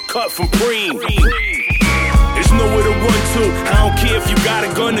or get a cut from Preem. There's nowhere to run to. I don't care if you got a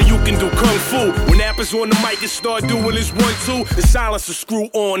gun or you can do kung fu. When Appa's on the mic and start doing his 1-2, the silencer screw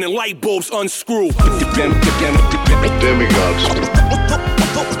on and light bulbs unscrew. Demigods.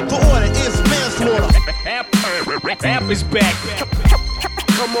 The order is manslaughter. App is back.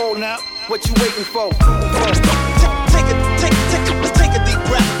 Come on now, what you waiting for? Take a deep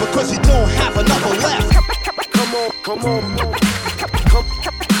breath because you don't have another left.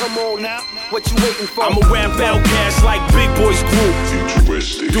 Come on now, what you waiting for? I'm a rap outcast like Big Boy's group.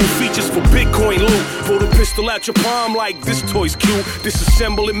 Futuristic. Do features for Bitcoin loot. Pull the pistol out your palm like this toy's cute.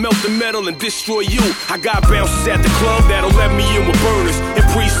 Disassemble it, melt the metal and destroy you. I got bouncers at the club that'll let me in with burners. And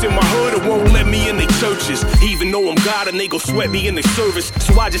priests in my hood that won't let me in their churches. Even though I'm God and they gon' sweat me in their service.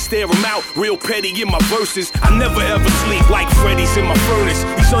 So I just stare them out, real petty in my verses. I never ever sleep like Freddy's in my furnace.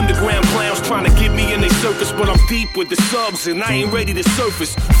 These underground clowns trying to get me in their circus. But I'm deep with the subs and I ain't ready to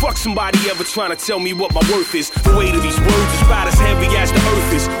surface. Fuck somebody ever trying to tell me what my worth is. The weight of these words is about as heavy as the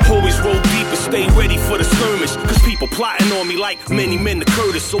earth is. Always roll deep and stay ready for the skirmish. Cause people plotting on me like many men to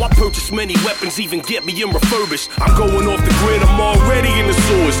Curtis. So I purchased many weapons, even get me in refurbished. I'm going off the grid, I'm already in the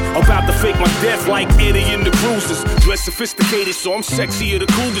sewers. About to fake my death like Eddie in the Cruisers. Dressed sophisticated, so I'm sexier the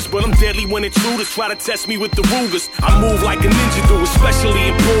cougars, but I'm deadly when intruders try to test me with the Rugers. I move like a ninja do, especially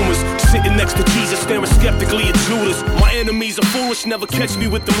in Pumas. Sitting next to Jesus, staring skeptically at Judas. My enemies are foolish, never catch me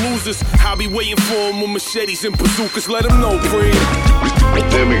with the losers. I'll be waiting for them with machetes and bazookas. Let them know, Preem.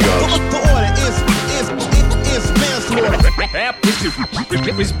 There we go. The order is manslaughter. Rap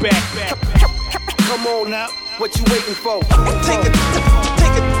is back. Come on now, what you waiting for? Take a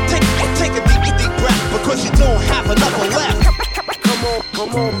deep breath, because you don't have enough left. Come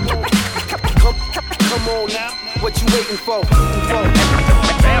on now, what you waiting for?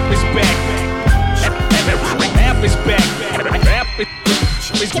 Rap is back. Rap is back. Rap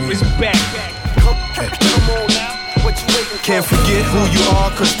is back. Come on now. Can't forget who you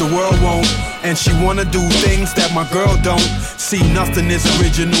are, cause the world won't. And she wanna do things that my girl don't. See, nothing is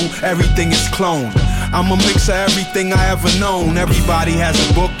original, everything is cloned. I'm a mix of everything I ever known. Everybody has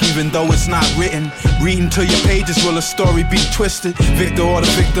a book, even though it's not written. Reading to your pages, will a story be twisted? Victor or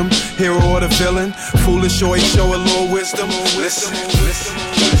the victim, hero or the villain? Foolish or he show a little wisdom? Listen.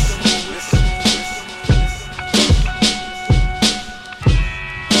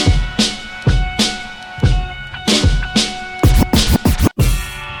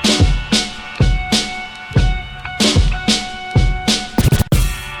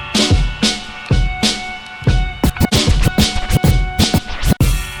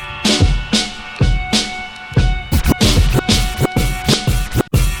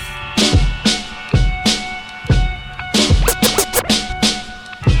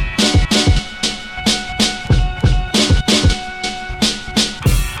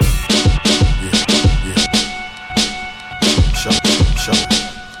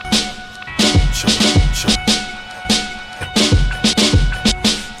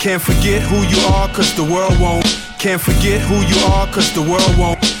 Can't forget who you are, cause the world won't. Can't forget who you are, cause the world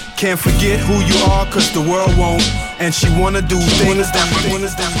won't. Can't forget who you are, cause the world won't. And she wanna do things that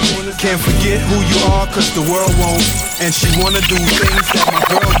can't forget who you are, cause the world won't. And she wanna do things that my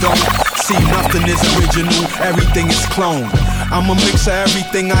girl don't. See, nothing is original, everything is cloned. I'm a mix of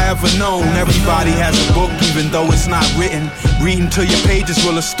everything I ever known. Everybody has a book, even though it's not written. Reading to your pages,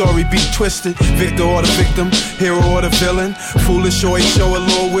 will a story be twisted? Victor or the victim, hero or the villain? Foolish or he show a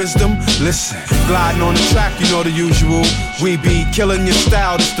little wisdom? Listen, gliding on the track, you know the usual. We be killing your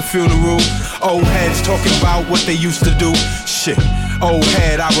style, it's the funeral. Old heads talking about what they used to do. Shit, old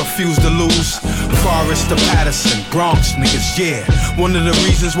head, I refuse to lose. Forrest to Patterson, Bronx niggas, yeah. One of the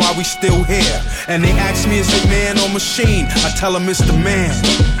reasons why we still here. And they ask me, is it man or machine? I tell them it's the man.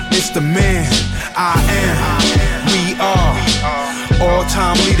 It's the man. I am. We are.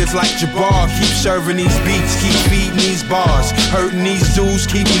 All-time leaders like Jabbar. Keep serving these beats, keep feeding these bars. Hurting these dudes,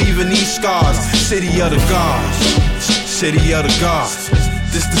 keep leaving these scars. City of the gods. City of the gods.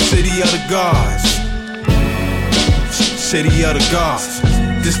 This the city of the gods. City of the gods.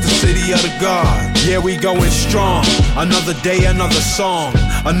 This the city of the God. Yeah, we going strong. Another day, another song.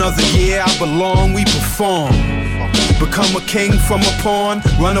 Another year I belong, we perform. Become a king from a pawn.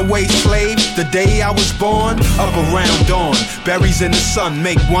 Runaway slave, the day I was born. Up around dawn, berries in the sun.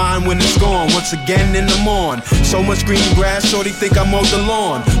 Make wine when it's gone, once again in the morn. So much green grass, shorty think I mowed the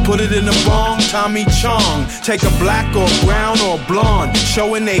lawn. Put it in a bong, Tommy Chong. Take a black or brown or blonde.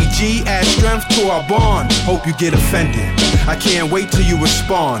 Showing AG, add strength to our bond. Hope you get offended, I can't wait till you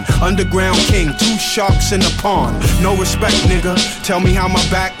respond. Underground king, 2 sharks in a pond. No respect, nigga, tell me how my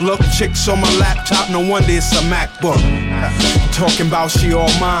back look. Chicks on my laptop, no wonder it's a MacBook. Talking about she all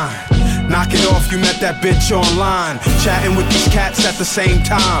mine. Knock it off, you met that bitch online. Chatting with these cats at the same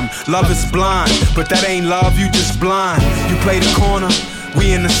time. Love is blind, but that ain't love, you just blind. You play the corner,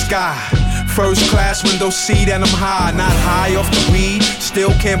 we in the sky. First class window seat and I'm high. Not high off the weed,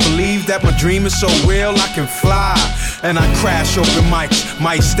 still can't believe that my dream is so real I can fly. And I crash open mics,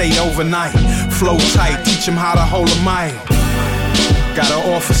 might stay overnight. Flow tight, teach them how to hold a mic. Got an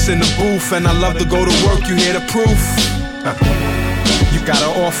office in the booth and I love to go to work, you hear the proof? You got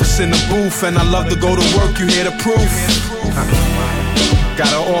an office in the booth and I love to go to work, you hear the proof?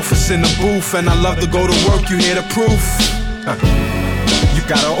 Got an office in the booth and I love to go to work, you hear the proof? You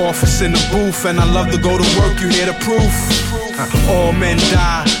got an office in the booth and I love to go to work, you hear the proof? All men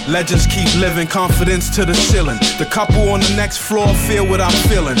die, legends keep living, confidence to the ceiling. The couple on the next floor feel what I'm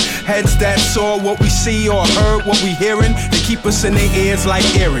feeling. Heads that saw what we see or heard what we hearing, they keep us in their ears like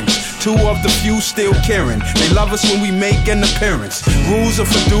earrings. two of the few still caring. They love us when we make an appearance. Rules are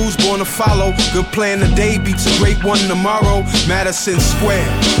for dudes born to follow. Good plan today beats a great one tomorrow. Madison Square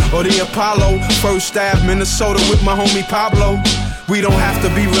or the Apollo. First Ave, Minnesota with my homie Pablo. We don't have to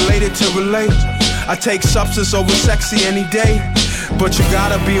be related to relate. I take substance over sexy any day. But you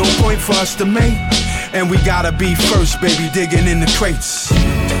gotta be on point for us to make. And we gotta be first, baby, digging in the crates.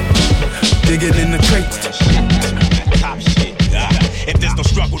 Digging in the crates. Top shit. If there's no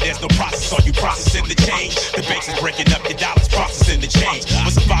struggle, there's no process. Are you processing the change? The banks is breaking up your dollars, processing the change.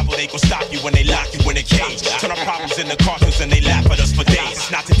 For survival, they gon' stop you when they lock you in a cage. Turn our problems into cartoons and they laugh at us for days.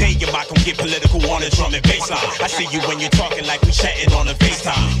 Not today, your mic gon' get political on the drum and bass line. I see you when you're talking like we chatting on a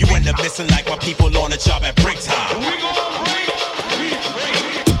FaceTime. You end up missing like my people on the job at break time.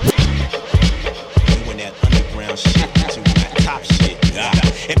 Doing that underground shit to that top shit.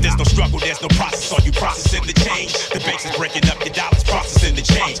 If there's no struggle, there's no process. Are you processing the change? The banks is breaking up your dollars, processing the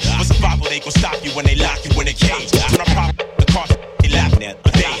change. For survival, they gon' stop you when they lock you in a cage. Turn our problem, the car, they laughing at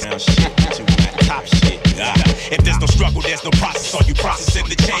the days. Shit to that top shit. If there's no struggle, there's no process. Are you processing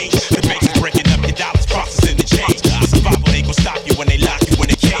the change? The banks is breaking up your dollars, processing the change. For survival, they gon' stop you when they lock you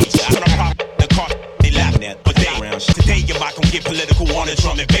in a cage. Turn our problem, the car, they laughing at the days. Today, your mic gon' get political on the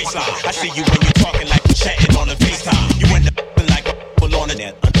drum and bass line. I see you when you're talking like we chatting on a FaceTime. You end up like on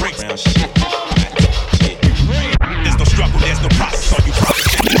that underground shit. There's no struggle, there's no process. Are you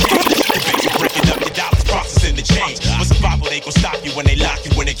processing the change? The banks are breaking up your dollars, processing the change. For survival, they gon' stop you when they lock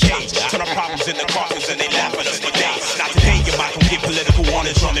you in a cage. Turn our problems into cartoons and they laugh at us for days. Not today, your mic gon' get political on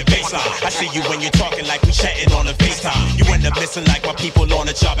the drum and bass line. I see you when you're talking like we chatting on a FaceTime. You end up missing like my people on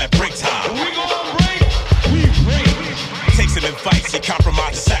the job at break time. Take some advice, you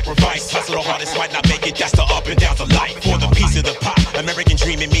compromise and sacrifice. Hustle the hardest, might not make it, that's the up and downs of life. For the piece of the pie, American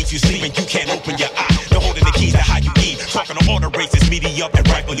dreaming means you sleep and you can't open your eye. They're holding the keys to how you eat. Talking to all the races, media up and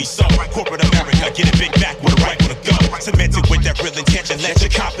rightfully so. Corporate America, get a big back with a right with a gun. Cemented with that real intention, let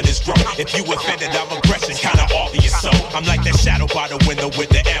your confidence grow. If you offended, I'm aggression, kinda obvious so. I'm like that shadow by the window with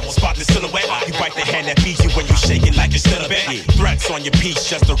the ammo. Spot the silhouette, you bite the hand that feeds you when you shake it like you're still a bet. Threats on your piece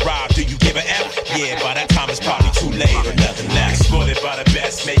just arrived, do you give a F? Yeah, by that time it's probably too late or nothing left. Exploited by the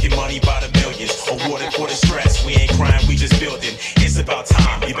best, making money by the millions. Awarded for the stress, we ain't crying, we just building. It's about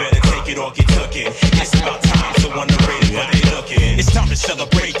time, you better take it or get tooken. It's about time, so underrated, but they looking. It's time to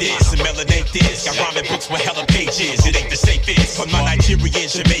celebrate this and melanate this. Got rhyming books with hella pages, it ain't the safest. But my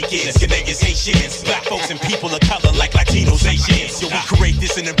Nigerians, Jamaicans, Canadians, Haitians, black folks and people of color like Latinos, Asians. Yo, we create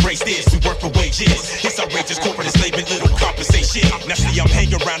this and embrace this, we work for wages. It's outrageous corporate enslavement, little compensation. Now see, I'm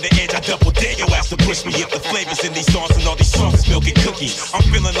hanging around the edge, I double dare your ass to push me. If the flavors in these songs and all these songs is milk and cookies, I'm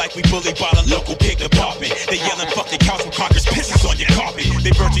feeling like we bullied by the local pig department. They yelling fuck the council, Congress pisses on your carpet.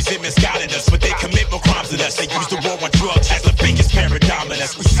 They virtues and misguided us, but they commit more crimes than us. They use the war on drugs as the biggest paradigm in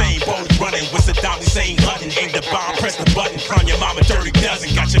us. Usain Bolt running with Saddam Hussein hunting. Aim the bomb, press the button, crown your mama dirty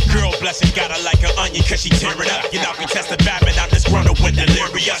dozen. Got your girl blessing, got her like an onion cause she tearing up. You know we test the Babbitt, I'm just running with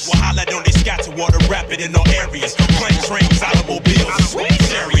delirious. We'll holler on they scatter water rapid in all areas. Planes, trains, automobiles,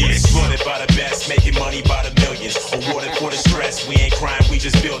 serious. Exploited by the best, making money by the millions. Awarded for the stress, we ain't crying, we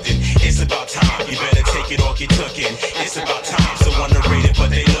just building. It's about time, you better take it or get tooken. It's about time, so underrated, but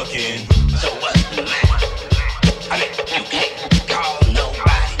they looking. So what's the matter? I mean, you can't call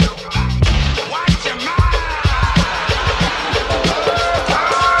nobody. Watch your mouth.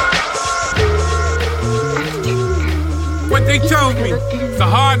 What they told me, it's a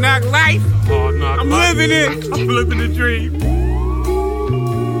hard knock life. I'm living it. I'm living the dream.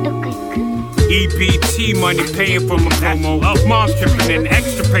 EBT money paying for my promo. Mom's tripping in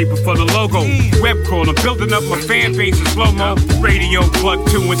extra paper for the logo. Web crawling, building up my fan base in slow-mo. Radio plug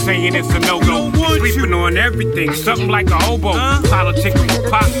 2 and saying it's a no-go. Sleeping on everything, something like a hobo. Politicking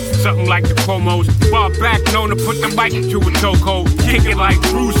with pop, something like the Cuomos. Far back, known to put the mic into a chokehold. Kick it like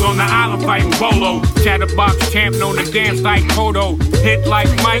Bruce on the island fighting Bolo. Chatterbox champ known to dance like Kodo. Hit like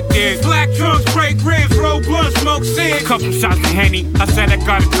Mike did. Black trunks, break ribs, roll blunt, smoke sand. Couple shots of Henny. I said I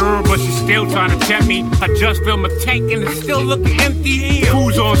got a girl, but she still trying to tempt me. I just filled my tank and it's still looking empty.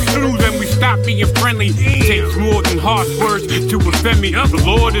 Cruise on snooze and we stop being friendly. Takes more than harsh words to offend me. The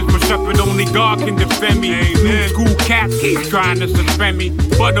Lord is my shepherd, only God can defend me. New school cats keep trying to suspend me,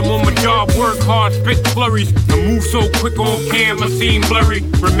 but I'm on my job, work hard, spit flurries. I move so quick on camera, seem blurry.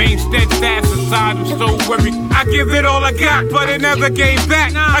 Remain steadfast inside, I'm so worried. I give it all I got, but it never gave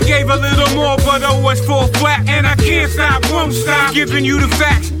back. I gave a little more, but always fall flat. And I can't stop, won't stop giving you the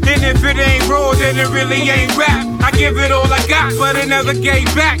facts. And if it ain't raw, then it really ain't rap. I give it all I got, but it never gave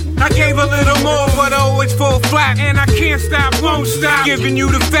back. I gave a little more, but always fall flat. And I can't stop, won't stop giving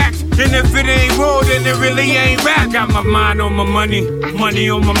you the facts. And if it ain't raw, then it really ain't rap. I got my mind on my money, money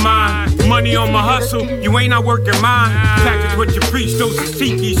on my mind, money on my hustle. You ain't not working mine. Practice what you preach, those are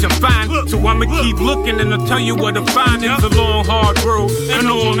seekies and fine. So I'ma keep looking and I'll tell you what to find. It's a long, hard road, an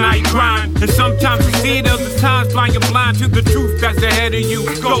all-night grind. And sometimes you see it, other times blind, you're blind to the truth that's ahead of you.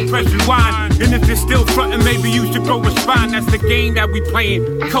 Go press rewind. And if you're still frontin', maybe you should go respond. That's the game that we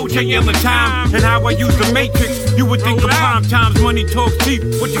playing. Coach ain't yelling time. And how I use the matrix, you would think of prime times, money talks cheap.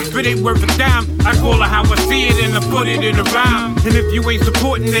 What you spit ain't worth a dime. I call it how I see it and I put it in a rhyme. And if you ain't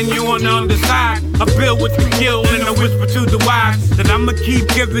supporting, then you on the underside. I build with the skill and I whisper to the wise that I'ma keep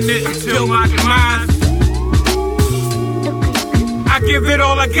giving it until my demise. I give it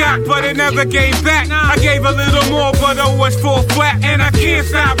all I got, but it never gave back. I gave a little more, but always fall flat. And I can't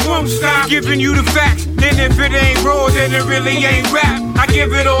stop, won't stop giving you the facts. And if it ain't raw, then it really ain't rap. I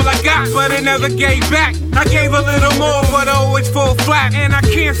give it all I got, but it never gave back. I gave a little more, but always fall flat. And I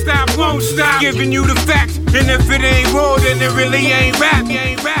can't stop, won't stop giving you the facts. And if it ain't raw, then it really ain't rap.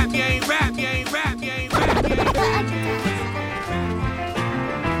 Ain't rap, ain't rap, ain't rap, ain't rap, ain't rap.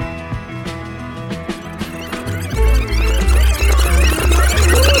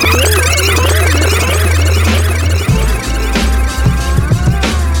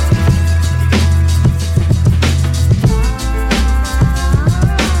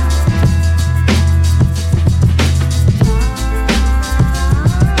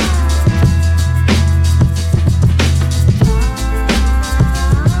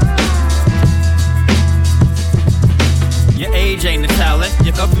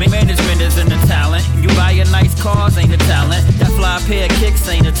 Management isn't a talent. You buy your nice cars ain't a talent. That fly pair of kicks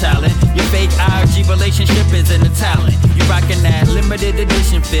ain't a talent. Your fake IG relationship isn't a talent. You rockin' that limited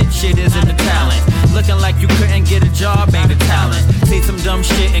edition fit, shit isn't a talent. Looking like you couldn't get a job ain't a talent. Say some dumb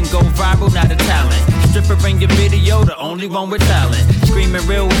shit and go viral, not a talent. Stripper in your video, the only one with talent. Screaming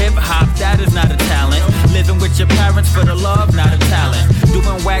real hip hop, that is not a talent. Living with your parents for the love, not a talent.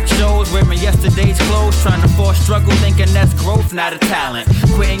 Doing whack shows, wearing yesterday's clothes, trying to force struggle, thinking that's growth, not a talent.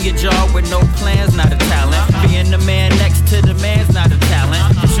 Quitting your job with no plans, not a talent. Being the man next to the man's not a talent.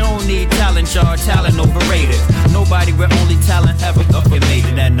 If you don't need talent, y'all talent overrated. Nobody with only talent ever made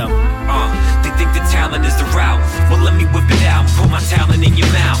it, that number. They think the talent is the route. Well, let me whip it out and put my talent in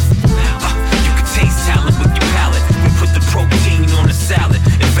your mouth. You can taste talent with your palate. We put the protein on a salad.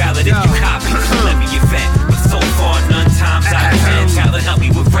 Invalid if you copy, let me get fat. But so far, none times out of 10, talent help me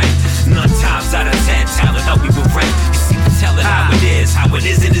with rent. None times out of 10, talent help me with rent. You see, we tell it how it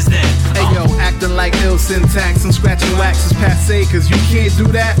isn't is then. Hey yo, acting like ill syntax and scratching wax is passe, cause you can't do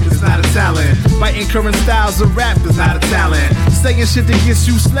that, it's not a talent. Biting current styles of rap is not a talent. Saying shit that gets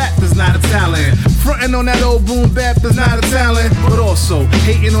you slapped is not a talent. Frontin' on that old boom bap is not a talent. But also,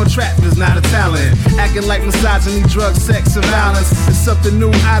 hating on trap is not a talent. Acting like misogyny, drugs, sex, and violence is something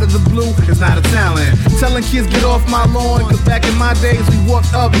new out of the blue is not a talent. Telling kids get off my lawn, cause back in my days we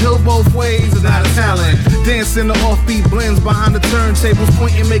walked uphill both ways is not a talent. Dancing the offbeat blends behind the turntables,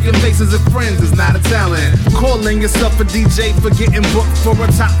 pointing, making faces at friends is not a talent. Calling yourself a DJ for getting booked for a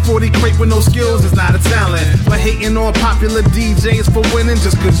top 40 crate with no skills is not a talent. But hating on popular DJs for winning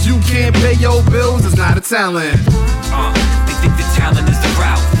just cause you can't pay your bills is not a talent. They think the talent is the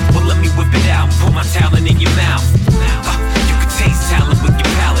route. Well, let me whip it out and put my talent in your mouth. You can taste talent with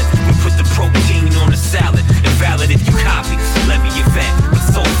your palate. We put the protein on a salad. Invalid if you copy, let me get fat. But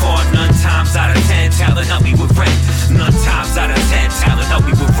so far, none times out of 10, talent help me with rent. None times out of 10, talent help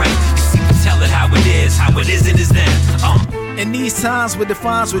me with rent. You see, we tell it how it isn't is then. In these times, what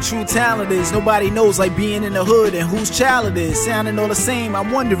defines what true talent is? Nobody knows, like being in the hood and whose child it is. Sounding all the same, I'm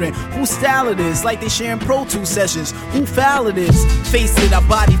wondering whose style it is. Like they sharing Pro Tools sessions, who foul it is? Face it, I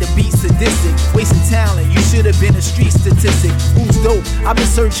body the beat sadistic. Wasting talent, you should have been a street statistic. Who's dope? I've been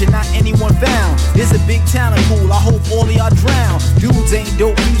searching, not anyone found. There's a big talent pool, I hope all of y'all drown. Dudes ain't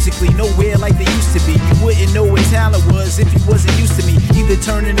dope musically, nowhere like they used to be. You wouldn't know what talent was if you wasn't used to me. Either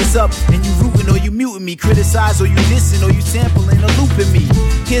turning this up and you rooting or you muting me. Criticize or you dissing or you sampling or looping me.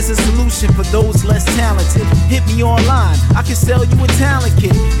 Here's a solution for those less talented. Hit me online, I can sell you a talent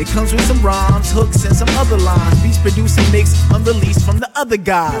kit. It comes with some rhymes, hooks, and some other lines. Beats produced and mixed, unreleased from the other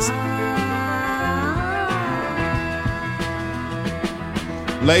guys.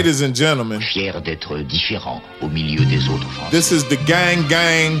 Ladies and gentlemen, fier d'être différent au milieu des autres Français. This is the gang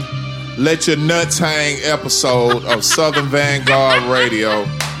Let Your Nuts Hang episode of Southern Vanguard Radio.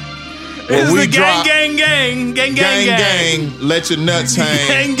 This is the gang. Let Your Nuts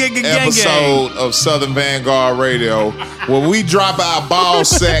Hang episode of Southern Vanguard Radio, where we drop our ball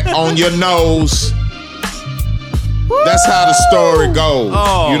sack on your nose. That's how the story goes.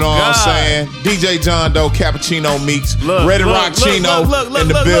 Oh, you know what I'm God. saying? DJ John Doe, Cappuccino Meeks, Ready Rock Chino in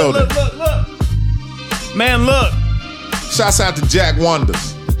the building. Look. Man, look. Shouts out to Jack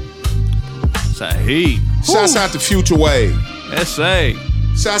Wonders. It's a heat. Shouts out to Future Wave. S.A.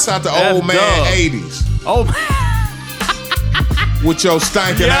 Shouts out to That's Old Man dope. 80s. Oh, With your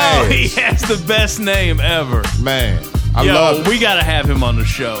stinking yo, ass. he has the best name ever. Man, I love it. We gotta have him on the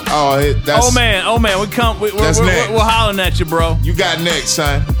show. Oh, that's... Oh man, we're hollering at you, bro. You got next,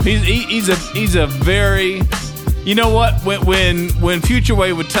 son. He's a very, you know what? When Future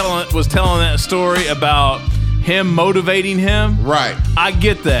Wave was telling that story about him motivating him, right? I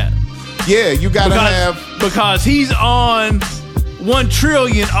get that. Yeah, you gotta because he's on 1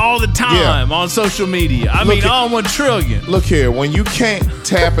 trillion all the time on social media. I mean, on 1 trillion. Look here, when you can't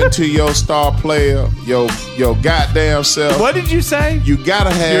tap into your star player, your goddamn self. What did you say? You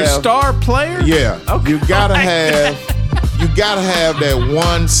gotta have your star player. Yeah. Okay. You gotta have that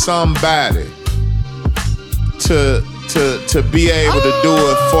one somebody to be able to do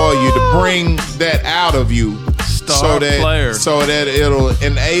it for you, to bring that out of you, so that it'll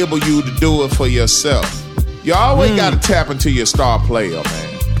enable you to do it for yourself. You always got to tap into your star player,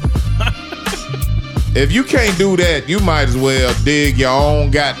 man. If you can't do that, you might as well dig your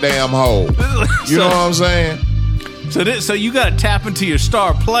own goddamn hole. You know what I'm saying? So you got to tap into your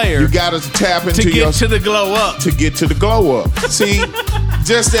star player. You got to tap into to get to the glow up. To get to the glow up. See,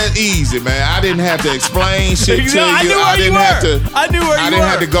 just that easy, man. I didn't have to explain shit to you. I didn't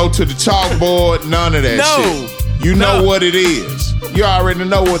have to go to the chalkboard. None of that shit. You know what it is. You already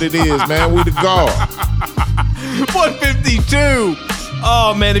know what it is, man. We the guard. 152.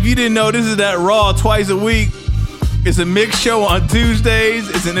 Oh man, if you didn't know, this is that Raw twice a week. It's a mix show on Tuesdays.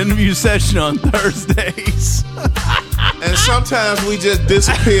 It's an interview session on Thursdays. And sometimes we just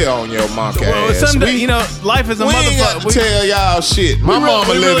disappear on your monkey ass. Sunday, life is a motherfucker. We ain't got to tell y'all shit. My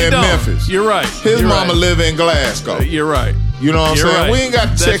mama live in Memphis. You're right. His mama live in Glasgow. You're right. You know what I'm saying? Right. We ain't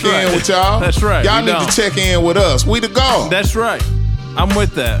got to check in with y'all. That's right. Y'all need to check in with us. We the guard. That's right. I'm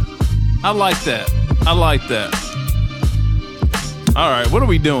with that. I like that. All right, what are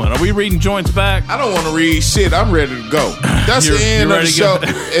we doing? Are we reading joints back? I don't want to read shit. I'm ready to go. That's the end of the show.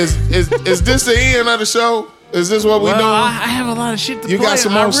 Is this the end of the show? Is this what we doing? I have a lot of shit to play. You got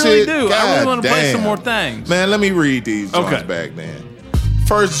some more shit? I really do. God I really want to play damn. some more things. Man, let me read these joints back then.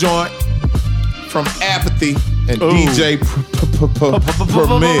 First joint from Apathy and DJ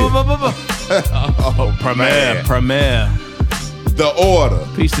Premier. Premier. The Order.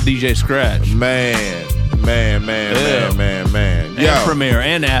 Peace to DJ Scratch. Man. And Premier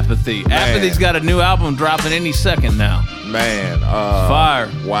and Apathy. Man. Apathy's got a new album dropping any second now. Man. Fire.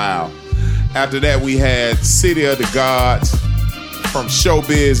 Wow. After that, we had City of the Gods from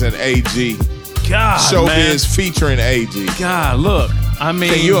Showbiz and AG. God, Showbiz featuring AG. God, look. I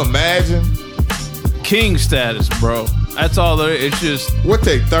mean, can you imagine? King status, bro. That's all there. It's just what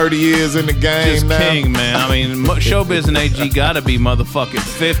they 30 years in the game just now. King, man. I mean, Showbiz and AG gotta be motherfucking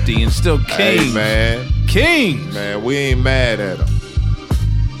 50 and still king. Hey, man. Kings. Man, we ain't mad at them.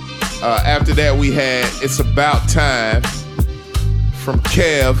 After that, we had It's About Time from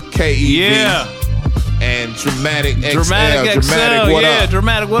Kev, K-E-V. Yeah. And Dramatic XL. Dramatic What up?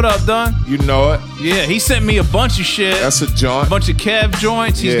 Dramatic, what up, Don? You know it. Yeah, he sent me a bunch of shit. That's a joint. A bunch of Kev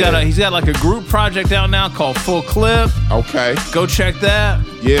joints. He's got like a group project out now called Full Clip. Okay. Go check that.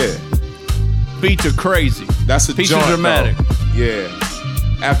 Yeah. Beats are crazy. That's a Piece joint. of Dramatic. Though. Yeah.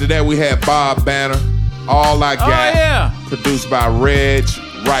 After that, we had Bob Banner, All I Got. Oh, yeah. Produced by Reg,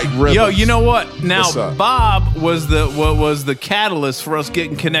 Right Rhythms. Yo, you know what? Now, What's up? Bob was the catalyst for us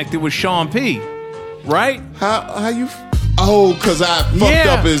getting connected with Sean P. Right? How you? Oh, because I fucked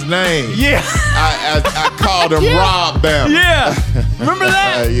up his name. Yeah. I called him Rob Banner. Yeah. Remember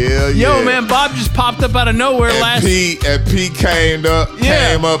that? Yeah. Yo, man, Bob just popped up out of nowhere and Pete came up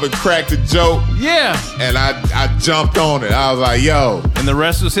and cracked a joke. Yeah. And I jumped on it. I was like, yo. And the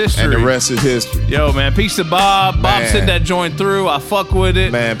rest was history. And the rest is history. Yo, man, peace to Bob. Man. Bob sent that joint through. I fuck with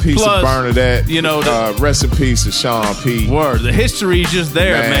it. Man, peace to Bernadette. You know, rest in peace to Sean P. Word. The history's just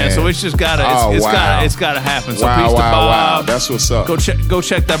there, man. So it's just gotta it's gotta happen. So peace to Bob. Wow. That's what's up. Go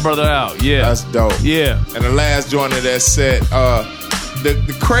check that brother out. Yeah. That's dope. Yeah. And the last joint of that set,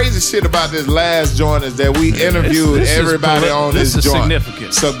 the crazy shit about this last joint is that we interviewed everybody on this joint.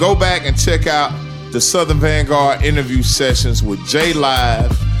 Significant. So go back and check out the Southern Vanguard interview sessions with J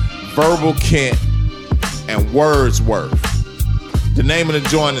Live, Verbal Kent, and Wordsworth. The name of the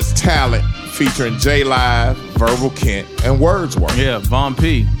joint is Talent, featuring J Live, Verbal Kent, and Wordsworth. Yeah, Von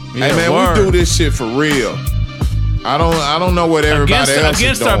P. Yeah, hey man, we do this shit for real. I don't know what everybody else is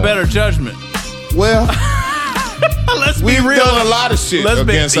against doing. our better judgment. Well, we've real. done a lot of shit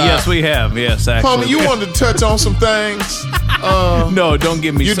against our... Yes, we have. Yes, actually. Homie, you wanted to touch on some things? No, don't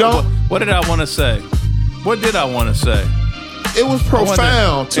give me... You don't? What did I want to say? What did I want to say? It was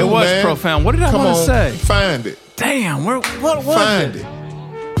profound, too, It was man. profound. What did I Come want to on, say? Find it. Damn, what was Find it?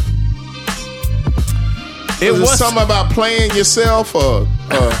 It was something about playing yourself or...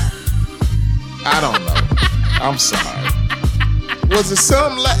 I don't know. I'm sorry. Was it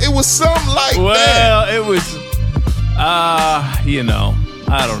something like... It was something like that. Well, it was... I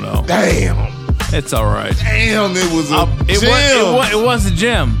don't know. Damn. It's all right. Damn, it was a gem. It was a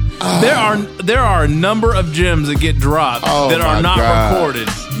gem. There are a number of gems that get dropped that are not recorded.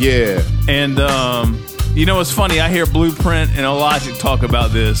 Yeah. And it's funny. I hear Blueprint and Illogic talk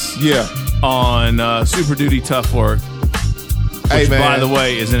about this. Yeah. On Super Duty Tough Work. Which, by the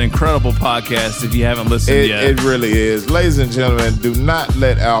way, is an incredible podcast if you haven't listened yet. It really is. Ladies and gentlemen, do not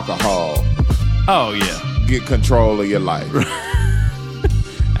let alcohol get control of your life.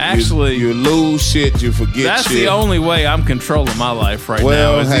 Actually, you lose shit, you forget that's shit. That's the only way I'm controlling my life right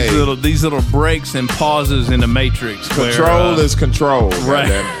now. Is these little breaks and pauses in the matrix. Control is control.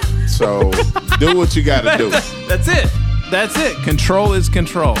 Right. So do what you got to do. That's it. That's it. Control is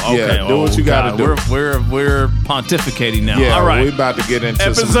control. Okay. Yeah, do what you got to do. We're pontificating now. Yeah, all right. We're about to get into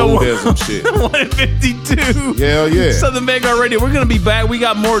Episode some Buddhism shit. 152. Hell yeah. Southern Vanguard Radio. We're going to be back. We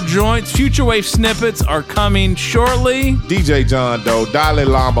got more joints. Future Wave snippets are coming shortly. DJ John Doe, Dalai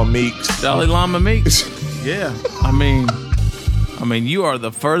Lama Meeks. Dalai Lama Meeks. Yeah. I mean, you are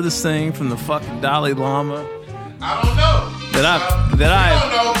the furthest thing from the fucking Dalai Lama. I don't know.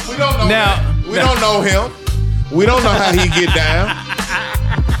 We don't know. Now, we don't know him. We don't know how he get down.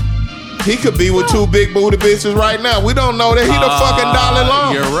 He could be with two big booty bitches right now. We don't know that he the fucking Dalai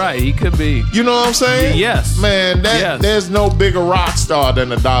Lama. You're right. He could be. You know what I'm saying? Yes. Man, there's no bigger rock star than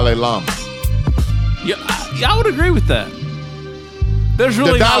the Dalai Lama. Yeah, I would agree with that. There's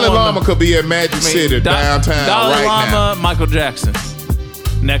really the Dalai Lama could be at Magic City downtown Dalai Lama, now. Michael Jackson,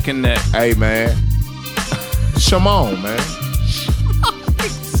 neck and neck. Hey man, Shimon, man.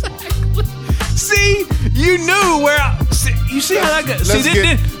 See, you knew where. You see how that goes. See,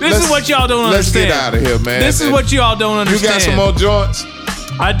 this is what y'all don't understand. Let's get out of here, man. This is what y'all don't understand. You got some more joints?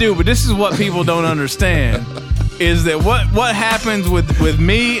 I do, but this is what people don't understand. Is that what happens with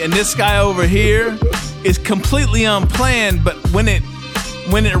me and this guy over here is completely unplanned, but when it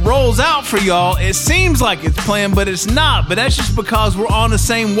rolls out for y'all, it seems like it's planned, but it's not. But that's just because we're on the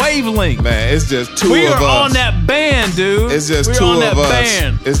same wavelength. Man, it's just two of us. We are on that band, dude. It's just two of us.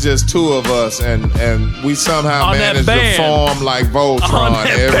 Band. It's just two of us, and we somehow manage to form like Voltron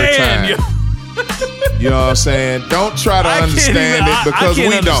every time. You know what I'm saying? Don't try to understand it because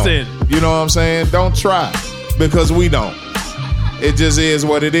we don't. You know what I'm saying? Don't try because we don't. It just is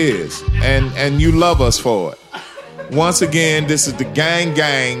what it is, and you love us for it. Once again, this is the Gang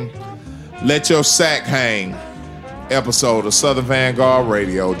Let Your Sack Hang episode of Southern Vanguard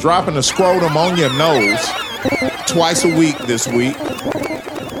Radio. Dropping a scrotum on your nose twice a week this week.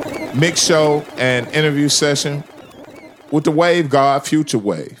 Mix show and interview session with the Wave God, Future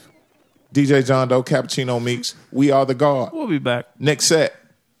Wave. DJ John Doe, Cappuccino Meeks. We are the God. We'll be back. Next set.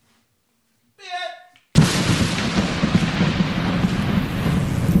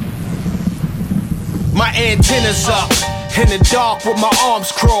 My antennas up, in the dark with my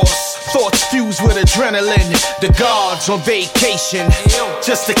arms crossed. Thoughts fused with adrenaline. The guards on vacation,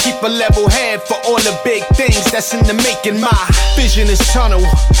 just to keep a level head for all the big things that's in the making. My vision is tunnel,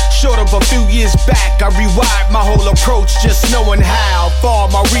 short of a few years back. I rewired my whole approach, just knowing how far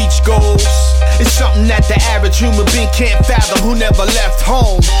my reach goes. It's something that the average human being can't fathom, who never left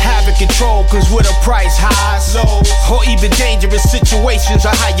home. Having control comes with a price, highs, lows, or even dangerous situations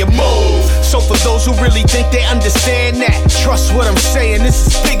are how you move. So for those who really think they understand that, trust what I'm saying, this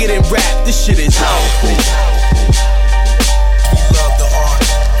is bigger than rap. This shit is powerful. You love the art.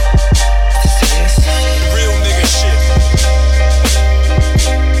 Real nigga shit.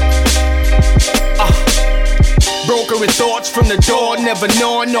 Brokering thoughts from the door, never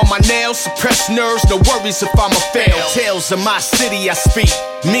gnawing on my nails, suppressed nerves, no worries if I'ma fail. Tales of my city I speak.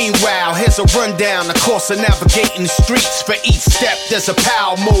 Meanwhile, here's a rundown, the course of navigating the streets. For each step, there's a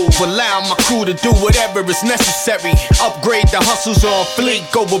power move. Allow my crew to do whatever is necessary. Upgrade the hustles on fleek,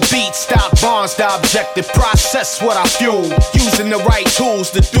 go with beats, stop bonds, the objective. Process what I fuel, using the right tools,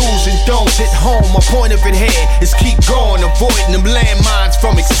 the do's and don'ts at home. My point of it here is keep going, avoiding them landmines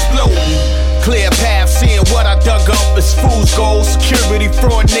from exploding. Clear path, seeing what I dug up as fool's gold. Security,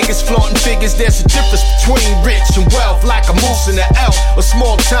 fraud, niggas flaunting figures. There's a difference between rich and wealth, like a moose and an elf. Or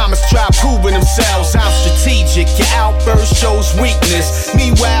small timers try proving themselves. I'm strategic, your outburst shows weakness.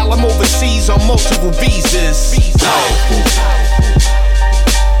 Meanwhile, I'm overseas on multiple visas.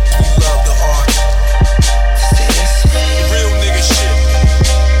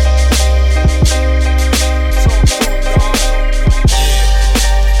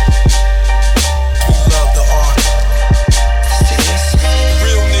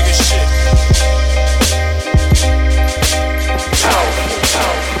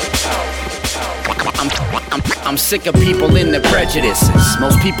 I'm sick of people in their prejudices.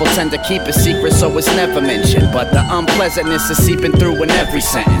 Most people tend to keep a secret so it's never mentioned, but the unpleasantness is seeping through in every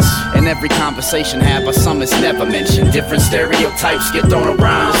sentence. In every conversation had by some it's never mentioned. Different stereotypes get thrown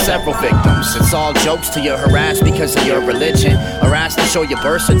around, several victims. It's all jokes till you're harassed because of your religion, or asked to show your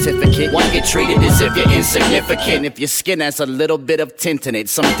birth certificate. One get treated as if you're insignificant. If your skin has a little bit of tint in it,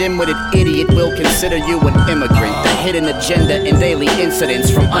 some dim-witted idiot will consider you an immigrant. The hidden agenda in daily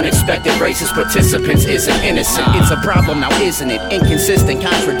incidents from unexpected racist participants isn't innocent. It's a problem now, isn't it? Inconsistent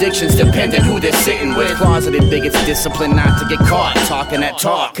contradictions depending who they're sitting with. Closeted bigots disciplined not to get caught talking that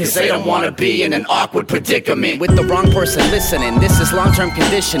talk, cause they don't wanna be in an awkward predicament with the wrong person listening. This is long-term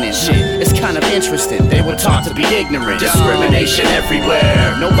conditioning. Shit, it's kind of interesting. They were taught to be ignorant. Discrimination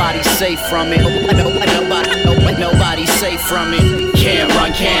everywhere. Nobody's safe from it. Nobody's safe from it. Can't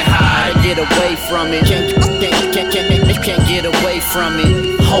run, can't hide, get away from it. Can't get away from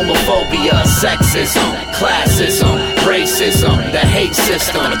it. Homophobia, sexism, classism, racism, the hate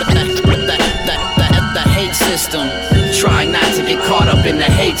system. The hate system. Try not to get caught up in the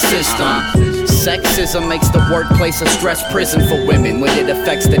hate system. Sexism makes the workplace a stress prison for women when it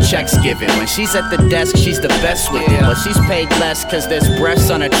affects the checks given. When she's at the desk, she's the best with it, but she's paid less cause there's breasts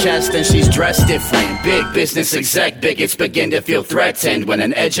on her chest and she's dressed different. Big business exec bigots begin to feel threatened when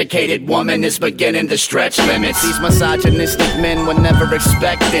an educated woman is beginning to stretch limits. These misogynistic men were never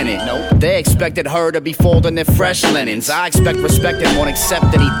expecting it. Nope. They expected her to be folding their fresh linens. I expect respect and won't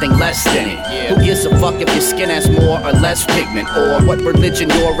accept anything less than it. Who gives a fuck if your skin has more or less pigment, or what religion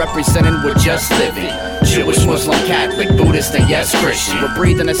you're representing we're just living? Jewish, Muslim, Catholic, Buddhist, and yes, Christian. We're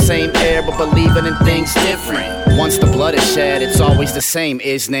breathing the same air but believing in things different. Once the blood is shed, it's always the same,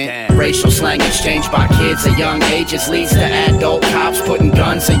 isn't it? Damn. Racial slang exchanged by kids at young ages leads to adult cops putting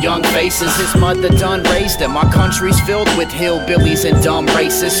guns in young faces. His mother done raised him. Our country's filled with hillbillies and dumb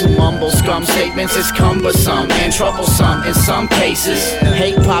racists who mumble scum statements. It's cumbersome and troublesome in some cases.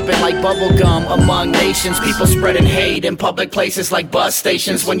 Hate popping like bubble gum among nations. People spreading hate in public places like bus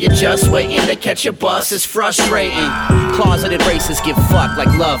stations. When you're just waiting to catch your bus, it's frustrating. Closeted racists give fuck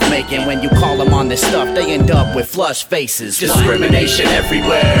like love making. When you call them on this stuff, they end up with flushed faces. Discrimination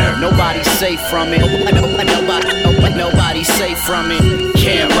everywhere. Nobody's safe from it. Nobody's safe from it.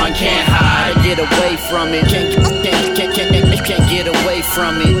 Can't run, can't hide, get away from it. Can't get away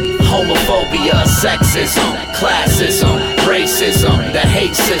from it. Homophobia, sexism, classism, racism, the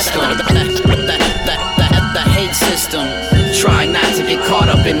hate system. The hate system. Try not to get caught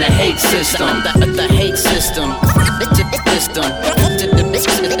up in the hate system. The hate system. System.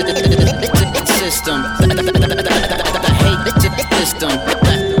 System. The hate system.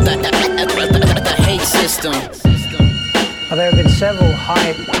 The hate system. Well, there have been several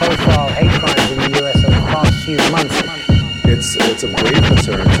high-profile hate crimes in the U.S. over the past few months. It's of great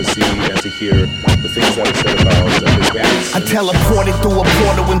concern to see and to hear the things that are said about Hispanics. I teleported through a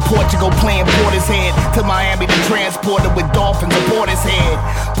portal in Portugal, playing Portishead to Miami to transported with dolphins on Portishead.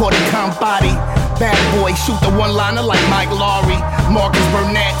 Porticom body, bad boy, shoot the one-liner like Mike Lowry, Marcus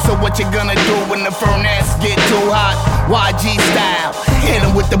Burnett. So what you gonna do when the furnace get too hot? YG style, hit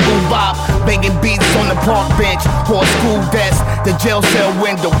him with the boo-bop, banging beats on the park bench, or school desk, the jail cell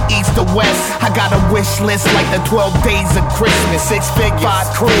window, east to west. I got a wish list like the 12 days of Christmas, 6 figures,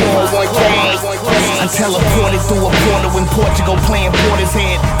 5 crib, 1K. I teleported through a portal in Portugal, playing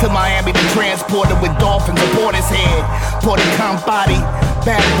Portishead to Miami to transported with dolphins on Portishead. Porticom body,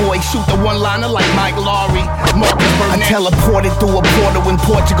 bad boy, shoot the one-liner like Mike Lowry, Marcus Burnett. I teleported through a portal in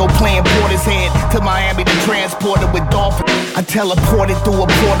Portugal, playing Portishead to Miami to transported with dolphins. I teleported through a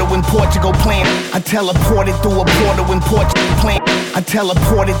portal in Portugal, playing. I teleported through a portal in Portugal, playing. I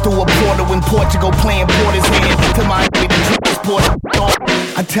teleported through a portal in Portugal, playing Porter's hand to Miami to transport.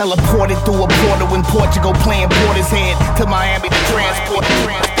 I teleported through a portal in Portugal, playing Porter's head to Miami to transport.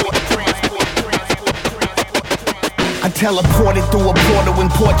 I teleported through a portal in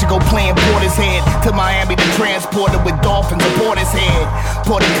Portugal, playing Porter's head to Miami to transport it with dolphins aboard his head.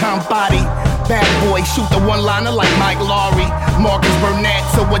 Porter body, bad boy, shoot the one-liner like Mike Laurie, Marcus Burnett.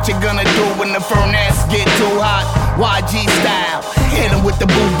 So what you gonna do when the furnace get too hot? YG style, hit him with the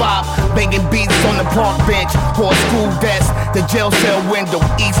boo-bop, banging beats on the park bench or school desk, the jail cell window,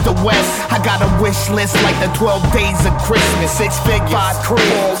 east to west. I got a wish list like the 12 days of Christmas. 6 figures, 5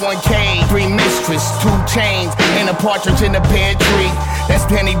 crib, 1K, 3 mistress, 2 chains, and a partridge in the pear tree. That's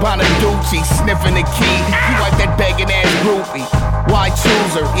Danny Bonaducci sniffing the key. You like that begging ass groupie. Why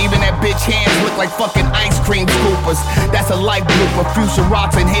choose her? Even that bitch hands look like fucking ice cream scoopers. That's a life blooper. Future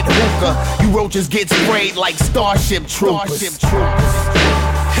rocks and hit hookah. You roaches get sprayed like Starship Troopers.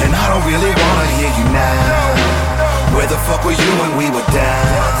 And I don't really wanna hear you now. Where the fuck were you when we were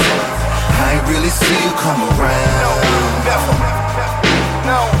down? I ain't really see you come around.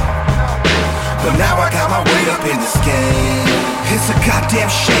 No. But now I got my weight up in this game. It's a goddamn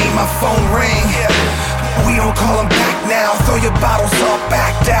shame my phone ring. We don't call them back now. Throw your bottles all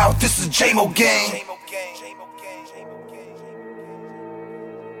backed out. This is J-Mo gang.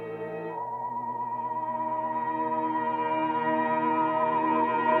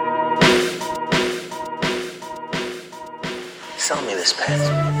 Sell me this pen.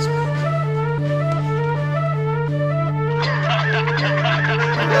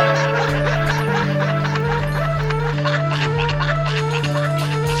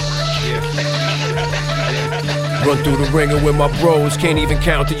 Run through the ringer with my bros. Can't even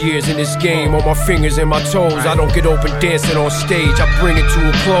count the years in this game. On my fingers and my toes. I don't get open dancing on stage. I bring it to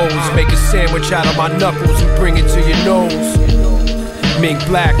a close. Make a sandwich out of my knuckles and bring it to your nose. Mink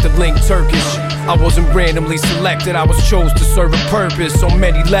black, the link Turkish. I wasn't randomly selected. I was chose to serve a purpose on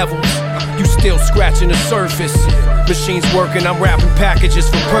many levels. You still scratching the surface. Machines working, I'm wrapping packages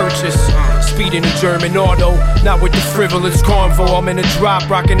for purchase. Speeding a German auto, not with the frivolous convo. I'm in a drop,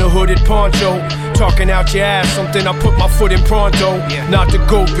 rocking a hooded poncho. Talking out your ass, something I put my foot in pronto. Not the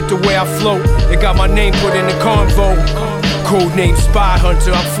GOAT, but the way I float. They got my name put in the convo. Code name Spy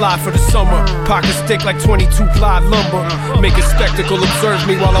Hunter, I'm fly for the summer. Pocket stick like 22-ply lumber. Make a spectacle, observe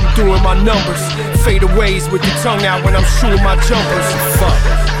me while I'm doing my numbers. Fadeaways with the tongue out when I'm shooting my jumpers. Fuck.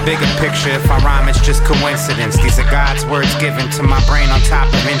 Bigger picture, if I rhyme, it's just coincidence. These are God's words given to my brain on top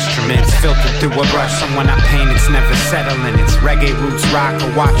of instruments. Filtered through a brush, someone I paint, it's never settling. It's reggae roots rock,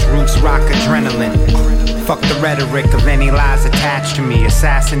 or watch roots rock adrenaline. Fuck the rhetoric of any lies attached to me.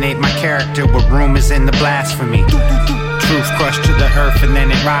 Assassinate my character with rumors in the blasphemy. Truth crushed to the earth and then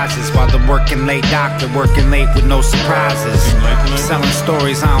it rises. While the working late doctor working late with no surprises. Selling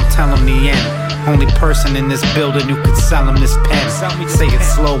stories, I don't tell them the end. Only person in this building who could sell him this pen. Say it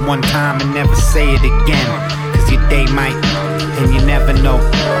slow one time and never say it again. Cause your day might, and you never know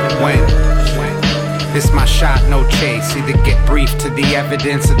when. This my shot, no chase. Either get brief to the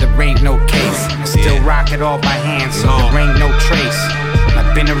evidence or there ain't no case. Still rock it all by hand, so there ain't no trace.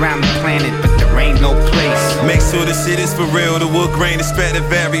 I've been around the planet, but there ain't no place. Make sure the shit is for real. The wood grain is spread to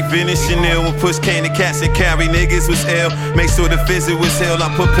vary. Vintage Chanel when push came to cats and carry. Niggas was ill. Make sure the visit was hell.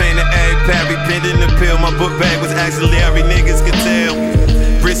 I put pain to every parry. Pinned in the pill. My book bag was auxiliary. Niggas could tell.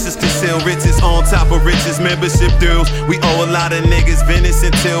 Riches conceal riches on top of riches. Membership dues. We owe a lot of niggas. Venice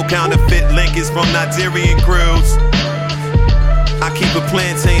until counterfeit Lincolns from Nigerian crews. I keep a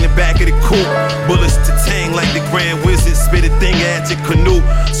plantain in the back of the coupe. Bullets to tang like the Grand Wizard. Spit a thing at your canoe.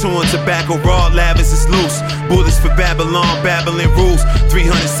 Chewing tobacco raw, lavish is loose. Bullets for Babylon, babbling rules.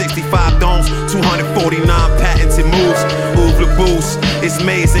 365 domes, 249 patented moves. Ouvre le boost. It's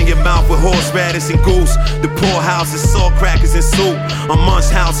maize in your mouth with horseradish and goose. The poorhouse is salt crackers and soup. I'm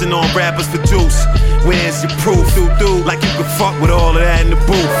munch housing on rappers for juice. Where's your proof? Do like you can fuck with all of that in the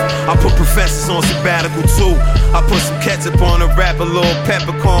booth. I put professors on sabbatical too. I put some ketchup on a rap, a little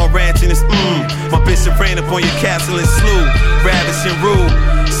peppercorn ranch and it's My bishop ran up on your castle and slew. Ravish and rude.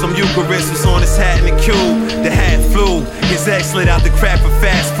 Some Eucharist was on his hat in the cube. The hat flew. His ex slid out the crack for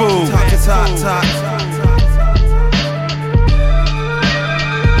fast food. Talk.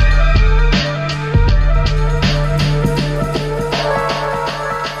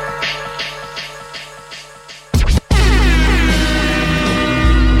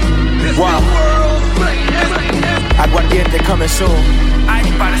 Aguardiente coming soon.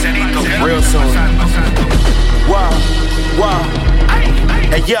 Real soon. Wow.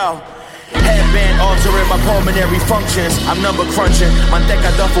 Hey yo, Headband altering my pulmonary functions. I'm number crunching.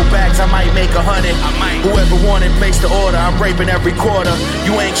 Manteca duffel bags, I might make 100. Whoever wanted, place the order. I'm raping every quarter.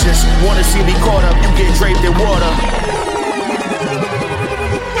 You anxious, wanna see me caught up? You get draped in water.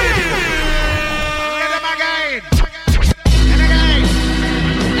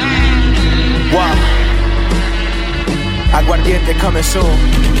 Wow. Aguardiente coming soon.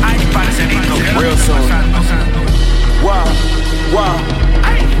 Real soon. Wow, wow.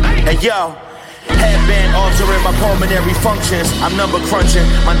 Hey yo, headband altering my pulmonary functions. I'm number crunching.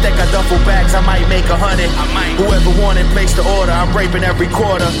 Manteca duffel bags, I might make 100. Whoever wanted, place the order. I'm raping every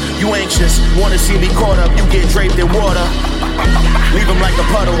quarter. You anxious, wanna see me caught up? You get draped in water. Leave them like a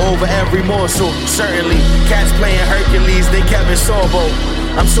puddle over every morsel. Certainly, cats playing Hercules, they Kevin Sorbo.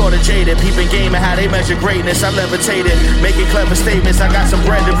 I'm sorta jaded, peeping game and how they measure greatness. I levitated, making clever statements. I got some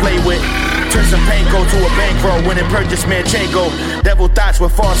bread to play with. Turn some panko to a bankroll when it purchased Manchego. Devil thoughts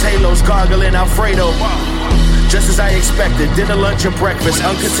with false halos, gargling Alfredo. Just as I expected, dinner, lunch, and breakfast,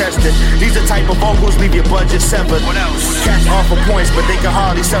 uncontested. These are type of vocals, leave your budget severed. Cats offer points, but they can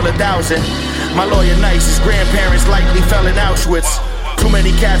hardly sell 1,000. My lawyer nice, his grandparents likely fell in Auschwitz. Too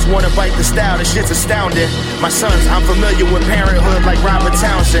many cats wanna bite the style, this shit's astounding. My sons, I'm familiar with parenthood like Robert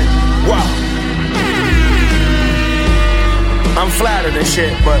Townsend. Wow. I'm flattered and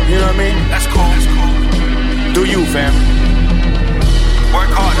shit, but you know what I mean? That's cool, that's cool. Do you, fam? Work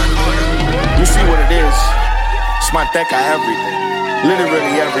harder. You see what it is. It's Manteca everything.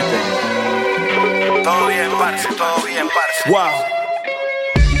 Literally everything. Wow.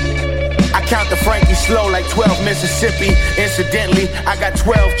 I count the Frankie slow like 12 Mississippi. Incidentally, I got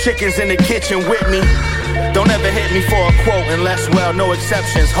 12 chickens in the kitchen with me. Don't ever hit me for a quote unless, well, no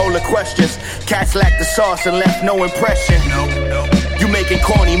exceptions. Hold the questions. Cats lack the sauce and left no impression. You making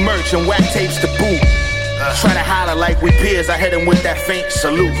corny merch and whack tapes to boot. Try to holler like we peers, I hit him with that faint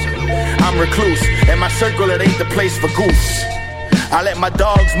salute. I'm recluse, and my circle, it ain't the place for goose. I let my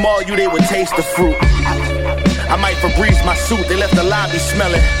dogs maul you, they would taste the fruit. I might Febreze my suit, they left the lobby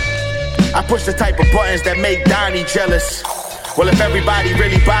smelling. I push the type of buttons that make Donnie jealous. Well, if everybody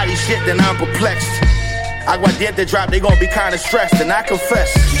really body shit, then I'm perplexed. Aguardiente drop, they gon' be kinda stressed, and I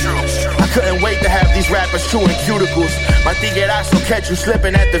confess, I couldn't wait to have these rappers chewing cuticles. My tiguerazo catch you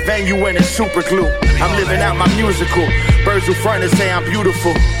slipping at the venue and it's super glue. I'm living out my musical. Birds who front and say I'm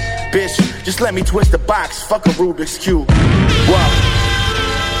beautiful. Bitch, just let me twist the box, fuck a Rubik's Cube. Wow.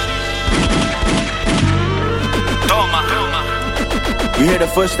 Toma. You hear the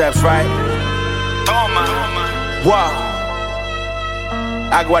footsteps, right? Toma. Wow.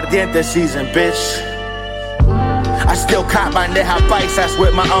 Aguardiente season, bitch. I still caught my neja paisas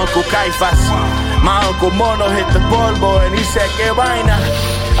with my Uncle Caifas. My Uncle Mono hit the polvo and he said, que vaina.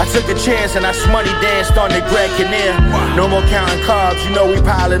 I took a chance and I smutty danced on the Greg Kinnear. No more counting carbs, you know we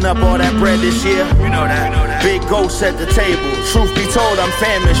piling up all that bread this year. You know that. Big ghosts at the table. Truth be told, I'm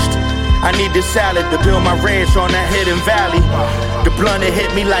famished. I need this salad to build my ranch on that hidden valley. The blunt, it hit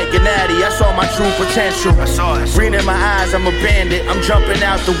me like an addy. I saw my true potential. Green in my eyes, I'm a bandit. I'm jumping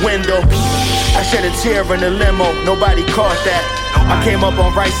out the window. I shed a tear in the limo. Nobody caught that. I came up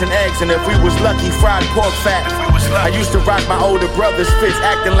on rice and eggs, and if we was lucky, fried pork fat. I used to rock my older brother's fits,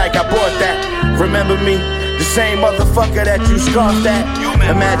 acting like I bought that. Remember me? The same motherfucker that you scoffed at.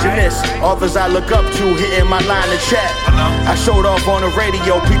 Imagine this, authors I look up to hitting my line of chat. I showed off on the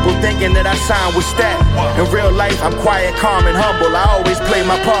radio, people thinking that I signed with Stat. In real life, I'm quiet, calm, and humble. I always play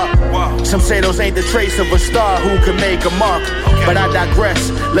my part. Some say those ain't the trace of a star who can make a mark. But I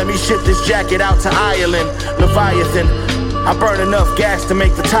digress, let me ship this jacket out to Ireland. Leviathan, I burn enough gas to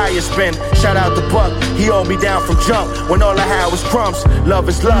make the tires spin. Shout out to Buck, he hold me down from jump when all I had was crumbs. Love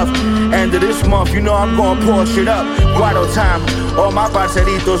is love. End of this month, you know I'm gonna pour shit up. Guado time, all my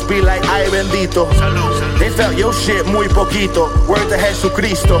parceritos be like ay bendito. They felt your shit muy poquito. Word to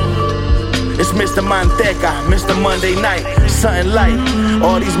Jesucristo. It's Mr. Manteca, Mr. Monday night, something light.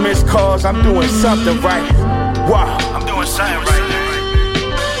 All these missed calls, I'm doing something right. Wow, I'm doing something right.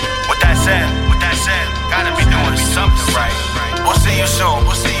 With that said, gotta be doing something right. We'll see you soon,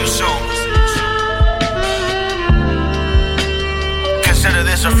 Consider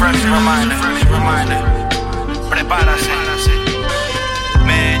this a friendly reminder. Prepárase.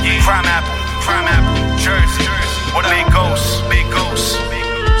 Medellín, Crime Apple, Jersey. What up? Big ghost.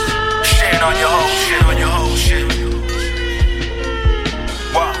 Shit on your whole shit.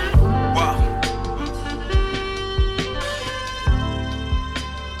 Wow.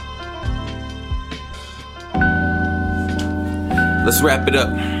 Let's wrap it up.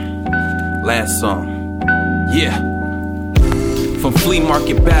 Last song. Yeah. From flea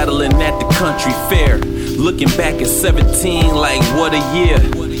market battling at the country fair. Looking back at 17 like what a year.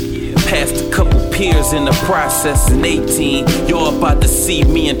 passed a couple peers in the process. In 18, y'all about to see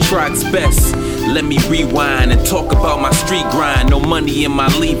me and Trox best. Let me rewind and talk about my street grind. No money in my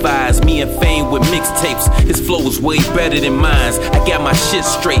Levi's, me and Fame with mixtapes. His flow was way better than mine. I got my shit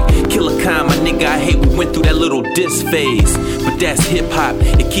straight. Killer Khan, my nigga, I hate we went through that little diss phase. But that's hip-hop,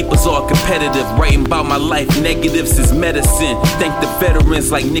 it keep us all competitive. Writing about my life, negatives is medicine. Thank the veterans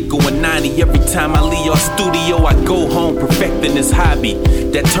like Nico and 90. Every time I leave your studio, I go home perfecting this hobby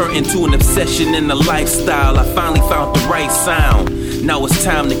that turned into an obsession and a lifestyle. I finally found the right sound. Now it's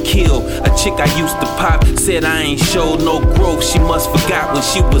time to kill. A chick I used to pop said I ain't showed no growth. She must forgot when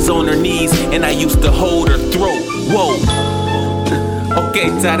she was on her knees and I used to hold her throat. Whoa. Okay,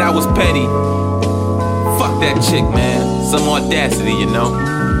 Ty, that was petty. Fuck that chick, man. Some audacity, you know.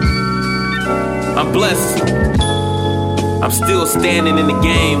 I'm blessed. I'm still standing in the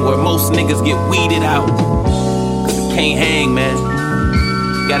game where most niggas get weeded out. Cause it can't hang, man.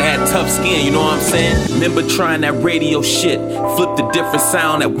 Gotta have tough skin, you know what I'm saying? Remember trying that radio shit, flipped a different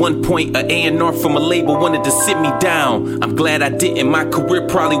sound. At one point, a A&R from a label wanted to sit me down. I'm glad I didn't, my career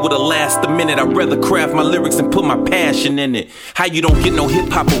probably would've lasted a minute. I'd rather craft my lyrics and put my passion in it. How you don't get no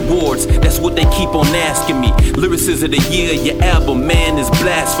hip-hop awards, that's what they keep on asking me. Lyricist of the year, your album, man, is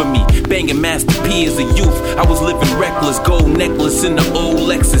blasphemy. Banging Master P as a youth, I was living reckless. Gold necklace in the old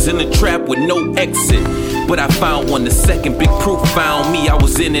Lexus, in the trap with no exit. But I found one, the second Big Proof found me. I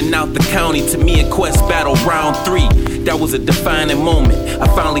was in and out the county, to me and Quest battle round 3. That was a defining moment, I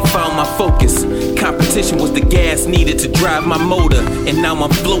finally found my focus. Competition was the gas needed to drive my motor. And now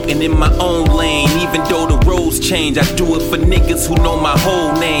I'm floating in my own lane. Even though the roads change, I do it for niggas who know my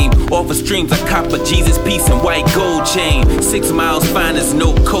whole name. Off of streams, I cop a Jesus piece and white gold chain. 6 miles fine as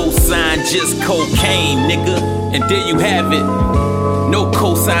no cosign, just cocaine, nigga. And there you have it. No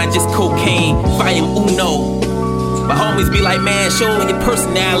cosign, just cocaine, volume uno. My homies be like, man, show your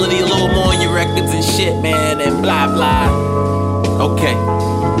personality a little more on your records and shit, man, and blah, blah. Okay.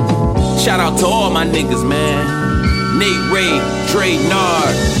 Shout out to all my niggas, man. Nate Ray, Dre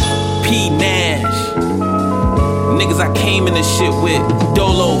Nard, P Nash. Niggas I came in this shit with,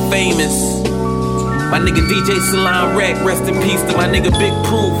 Dolo Famous. My nigga DJ Salon Rec, rest in peace to my nigga Big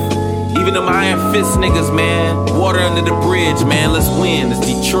Proof. Even them Iron Fist niggas, man. Water under the bridge, man. Let's win. It's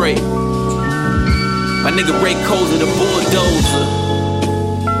Detroit. My nigga Ray Cozer, the bulldozer.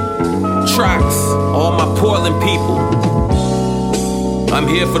 Trox, all my Portland people. I'm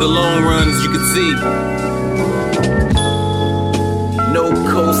here for the long run, as you can see. No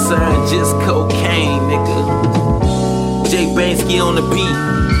cosign, just cocaine, nigga. Jay Bansky on the beat.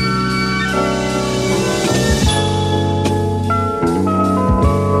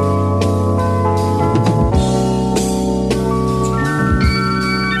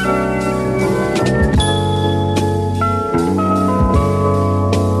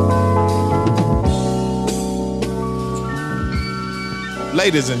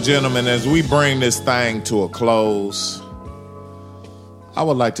 Ladies and gentlemen, as we bring this thing to a close, I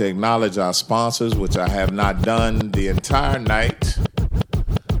would like to acknowledge our sponsors, which I have not done the entire night.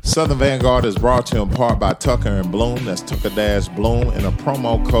 Southern Vanguard is brought to you in part by Tucker and Bloom. That's Tucker-Bloom and a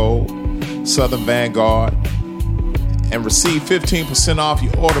promo code Southern Vanguard, and receive 15% off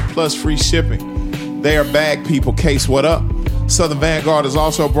your order plus free shipping. They are bag people. Case what up? Southern Vanguard is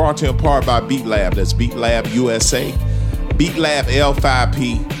also brought to you in part by Beat Lab. That's Beat Lab USA. Beat Lab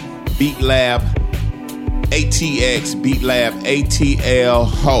L5P, Beat Lab ATX, Beat Lab ATL,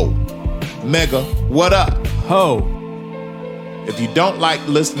 Ho. Mega, what up? Ho. If you don't like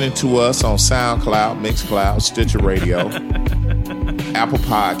listening to us on SoundCloud, Mixcloud, Stitcher Radio, Apple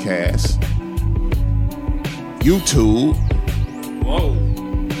Podcasts, YouTube,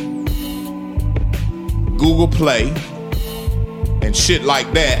 Google Play, and shit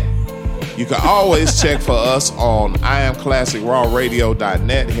like that, you can always check for us on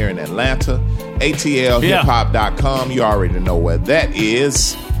IamClassicRawRadio.net here in Atlanta, ATLHipHop.com. You already know where that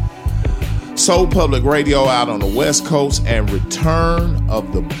is. Soul Public Radio out on the West Coast, and Return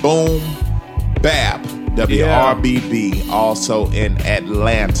of the Boom Bap, WRBB, also in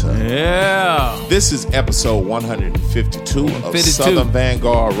Atlanta. Yeah. This is episode 152 of Southern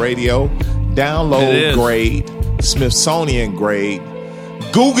Vanguard Radio. Download grade, Smithsonian grade.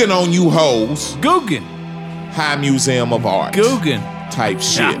 Guggen on you hoes. Guggen. High Museum of Art. Guggen. Type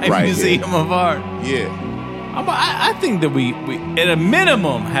shit High right Museum here. of Art. Yeah. I think that we at a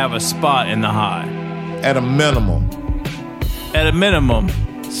minimum have a spot in the high. At a minimum. At a minimum,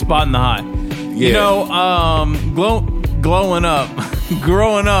 spot in the high. Yeah. You know, growing up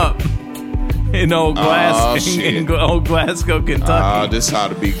in old Glasgow, Kentucky. This ought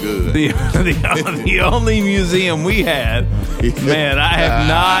to be good. The only museum we had, man,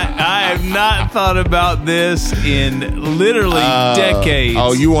 I have not thought about this in literally decades.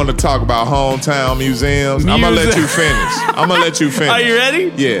 Oh, you want to talk about hometown museums? I'm going to let you finish. Are you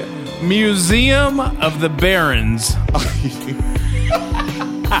ready? Yeah. Museum of the Barons.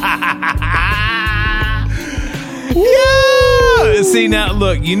 Yeah. See, now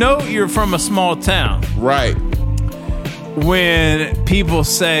look, you know you're from a small town, right? When people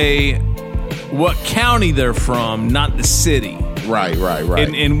say what county they're from, not the city. Right.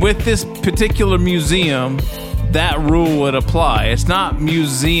 And with this particular museum, that rule would apply. It's not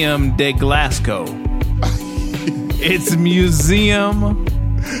Museum de Glasgow. It's Museum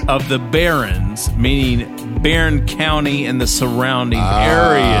of the Barons, meaning Barron County and the surrounding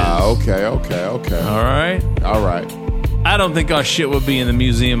areas. Okay. All right. I don't think our shit would be in the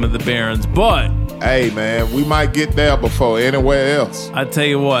Museum of the Barons, but hey, man, we might get there before anywhere else. I tell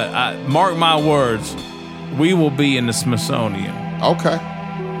you what, mark my words, we will be in the Smithsonian. Okay.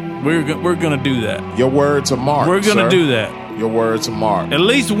 We're gonna do that. Your words are marked. We're gonna do that. Your words are marked. At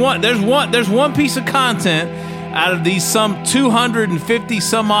least one. There's one piece of content out of these some 250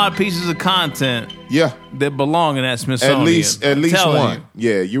 some odd pieces of content. Yeah. That belong in that Smithsonian. At least one.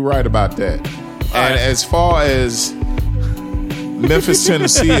 Yeah, you're right about that. And as far as Memphis,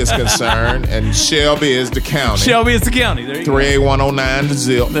 Tennessee is concerned, and Shelby is the county. There you go. 38109 the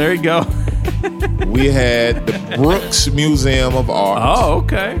zip. There you go. We had the Brooks Museum of Art. Oh,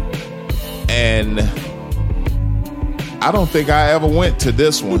 okay. And I don't think I ever went to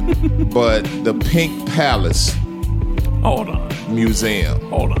this one, but the Pink Palace. Hold on. Museum.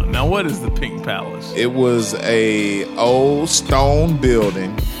 Hold on. Now, what is the Pink Palace? It was a old stone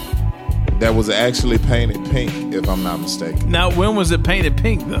building that was actually painted pink, if I'm not mistaken. Now, when was it painted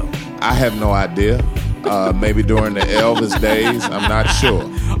pink, though? I have no idea. Maybe during the Elvis days. I'm not sure.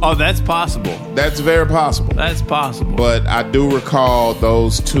 Oh, that's possible. That's very possible. That's possible. But I do recall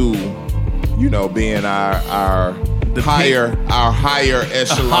those two, being our higher echelon. Higher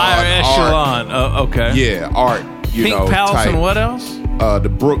echelon. Art. Okay. Yeah, art. Pink Palace type. And what else? The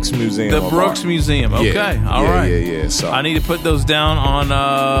Brooks Museum. The Brooks Museum. Okay. Yeah. All right. Yeah. So I need to put those down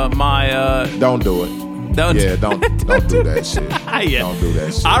on my. Don't do it. Don't do that shit. Yeah. Don't do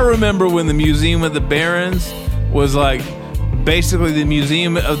that shit. I remember when the Museum of the Barons was like, basically the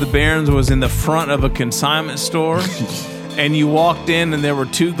Museum of the Barons was in the front of a consignment store. And you walked in and there were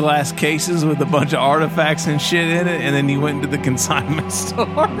 2 glass cases with a bunch of artifacts and shit in it, and then you went into the consignment store.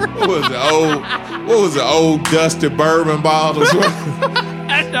 What was the old dusty bourbon bottles?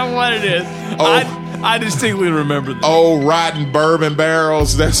 That's not what it is. I distinctly remember that. Old rotten bourbon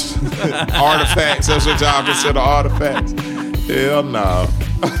barrels. That's artifacts. That's what y'all consider artifacts. Hell no.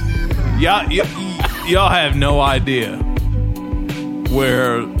 Y'all have no idea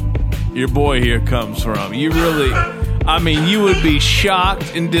where your boy here comes from. You really... I mean, you would be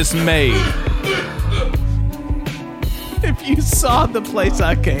shocked and dismayed if you saw the place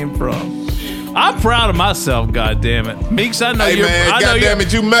I came from. I'm proud of myself, goddammit. Meeks, I know you made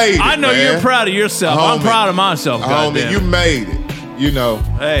it. I know you're proud of yourself. Homie, I'm proud of myself, goddammit. You made it.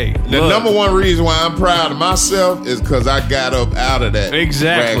 Hey, the number one reason why I'm proud of myself is because I got up out of that.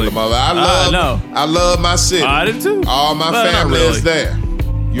 Exactly. I love my city. I did too. All my family is there.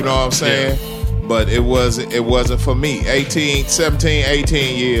 You know what I'm saying? Yeah. But it wasn't for me. 17,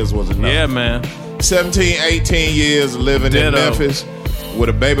 18 years was enough. Yeah, man. 17, 18 years living in Memphis with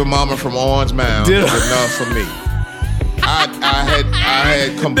a baby mama from Orange Mound was enough for me. I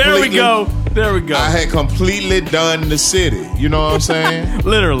had completely... There we go. I had completely done the city. You know what I'm saying?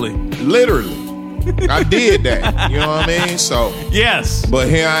 Literally. I did that. You know what I mean? So yes. But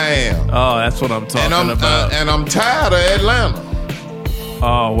here I am. Oh, that's what I'm talking about. And I'm tired of Atlanta.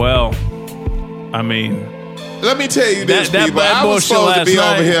 Oh, well... I mean, let me tell you this, people. I was supposed to be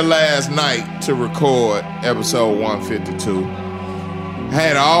over here last night to record episode 152.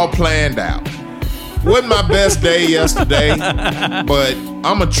 Had it all planned out. Wasn't my best day yesterday, but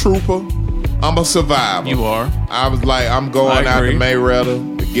I'm a trooper. I'm a survivor. You are. I was like, I'm going out to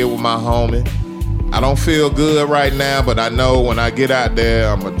Mayweather to get with my homie. I don't feel good right now, but I know when I get out there,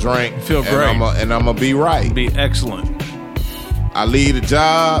 I'm going to drink. Feel great. And I'm going to be right. Be excellent. I leave the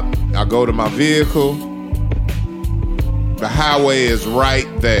job. I go to my vehicle. The highway is right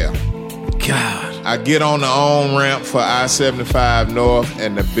there. God. I get on the on-ramp for I-75 North,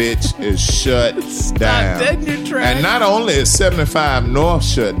 and the bitch is shut down. Dead in your tracks. And not only is 75 North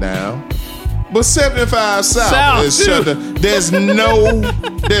shut down, but 75 South is shut down. There's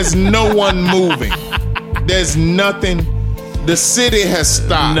no one moving. There's nothing. The city has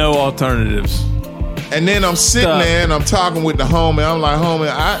stopped. No alternatives. And then I'm sitting there and I'm talking with the homie. I'm like, homie,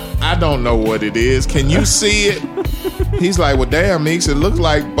 I don't know what it is. Can you see it? He's like, well, damn, Meeks, it looks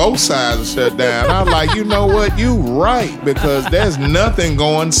like both sides are shut down. I was like, you know what? You right, because there's nothing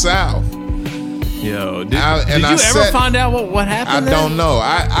going south. Yo, did you ever find out what happened? I don't know.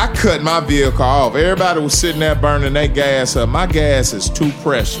 I cut my vehicle off. Everybody was sitting there burning their gas up. My gas is too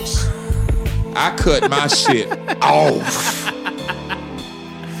precious. I cut my shit off.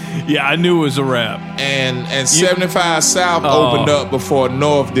 Yeah, I knew it was a wrap. And 75 South opened up before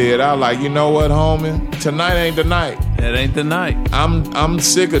North did. I was like, you know what, homie? Tonight ain't the night. It ain't the night. I'm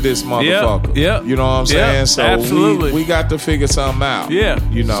sick of this motherfucker. Yep. You know what I'm saying? So absolutely. we got to figure something out. Yeah.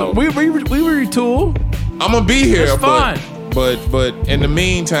 You know. So we retool. I'm gonna be here, It's fine. but in the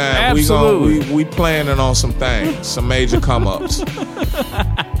meantime, we planning on some things, some major come ups.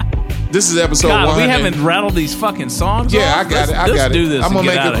 This is episode 100. We haven't rattled these fucking songs. Yeah, off. I got it. Let's do this. I'm gonna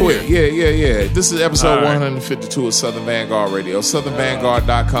make it quick. Here. Yeah. This is episode All right. 152 of Southern Vanguard Radio.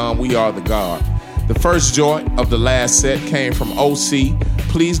 SouthernVanguard.com. We are the guard. The first joint of the last set came from OC.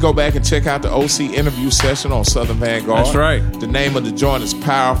 Please go back and check out the OC interview session on Southern Vanguard. That's right. The name of the joint is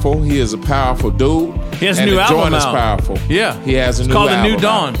Powerful. He is a powerful dude. He has a and new the album joint is out. powerful. Yeah. He has a It's new called album. The New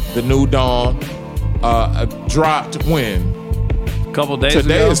Dawn. out. The New Dawn. Dropped when? A couple days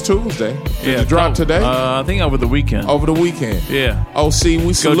Today ago. is Tuesday. Did it drop today? I think over the weekend. Over the weekend. Yeah. OC,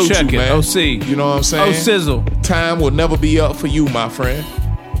 we salute check you, it. man. OC. You know what I'm saying? sizzle. Time will never be up for you, my friend.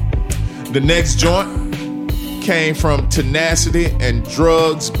 The next joint came from Tenacity and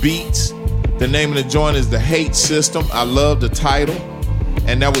Drugs Beats. The name of the joint is The Hate System. I love the title.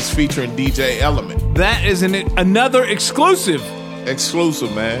 And that was featuring DJ Element. That is another exclusive.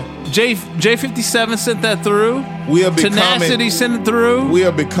 Exclusive, man. J57 sent that through. We are Tenacity sent it through. We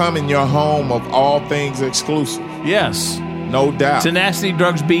are becoming your home of all things exclusive. Yes. No doubt. Tenacity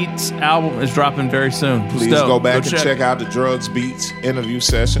Drugs Beats album is dropping very soon. Please go back and check out the Drugs Beats interview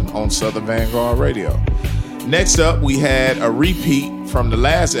session on Southern Vanguard Radio. Next up, we had a repeat from the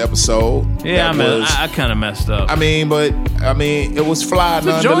last episode. Yeah, I kind of messed up. But it was fly It's a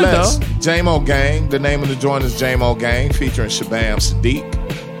nonetheless. joint, J-Mo Gang. The name of the joint is J-Mo Gang, featuring Shabam Sadiq.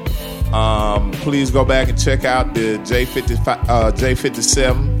 Please go back and check out the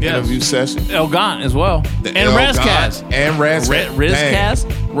J57 interview session. El Gant as well. The And El Razkaz. Gant and Razkaz.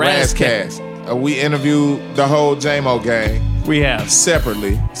 Razkaz. We interviewed the whole J-Mo Gang. We have.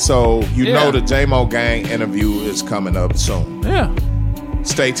 Separately. So you Yeah. know the J-Mo Gang interview is coming up soon. Yeah.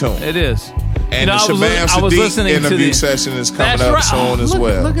 Stay tuned. It is. And the Shabam Sadiq interview session is coming That's up right. soon as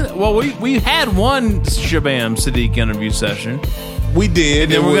well. Look at that. Well, we had one Shabam Sadiq interview session. We did.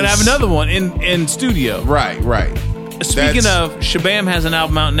 And then we're going to have another one in studio. Right. Speaking of, Shabam has an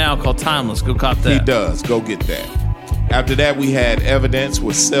album out now called Timeless. Go cop that. He does. Go get that. After that, we had Evidence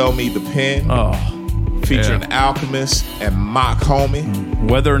with Sell Me the Pen. Featuring Alchemist and Mock Homie.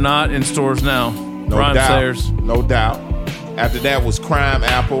 Whether or not in stores now. No Rhyme doubt. Sayers. No doubt. After that was Crime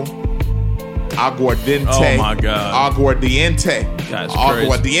Apple. Aguardiente. Oh my God. Aguardiente. That's crazy.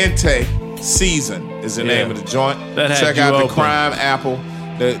 Aguardiente Season is the name of the joint. That had Check you out open. the Crime Apple.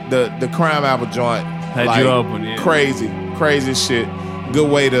 The Crime Apple joint. Had you open, yeah. Crazy shit. Good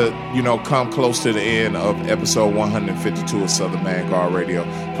way to, come close to the end of episode 152 of Southern Vanguard Radio.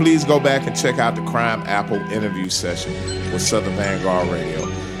 Please go back and check out the Crime Apple interview session with Southern Vanguard Radio.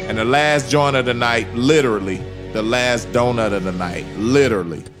 And the last joint of the night, literally, the last donut of the night,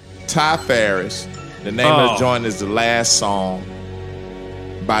 literally, Ty Farris. The name of the joint is The Last Song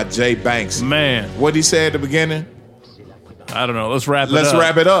by Jay Banks. Man. What'd he say at the beginning? I don't know. Let's wrap it up. Let's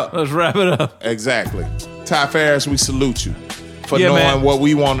wrap it up. Let's wrap it up. Exactly. Ty Farris, we salute you for Yeah, knowing man. what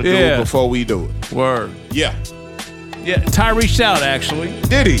we want to do Yeah. before we do it. Word. Yeah. Yeah, Ty reached out, actually.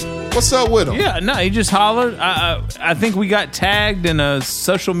 Did he? What's up with him? Yeah, no, he just hollered. I think we got tagged in a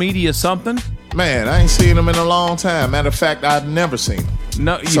social media something. Man, I ain't seen him in a long time. Matter of fact, I've never seen him.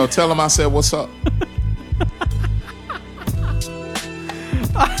 No, So tell him I said, what's up?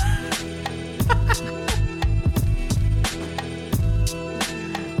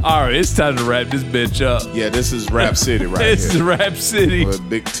 All right, it's time to wrap this bitch up. Yeah, this is Rap City right here. This is Rap City. With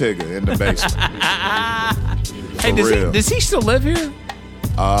Big Tigger in the basement. Hey, does he still live here?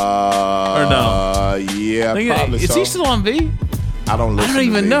 Or no? Yeah, probably is so. he still on V? I don't listen I don't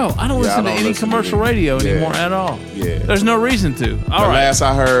even to know. I don't listen to any listen commercial V. radio Yeah. anymore at all. Yeah. There's no reason to. All right. Last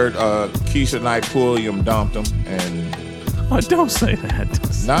I heard, Keisha Knight Pulliam dumped him. And Oh, don't say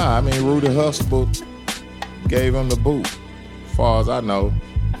that. nah, I mean, Rudy Huxtable gave him the boot, as far as I know.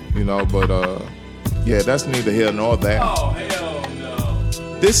 But yeah, that's neither here nor there. Oh, hell no.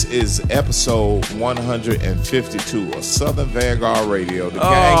 This is episode 152 of Southern Vanguard Radio. The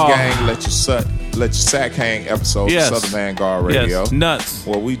gang let your sack hang episode Yes. of Southern Vanguard Radio. Yes, nuts.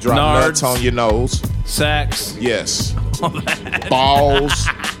 Well, we drop Nards. nuts on your nose. Sacks. Yes. balls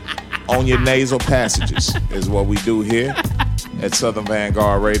on your nasal passages is what we do here at Southern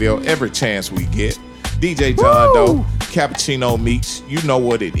Vanguard Radio. Every chance we get. DJ John Doe, Cappuccino Meats. You know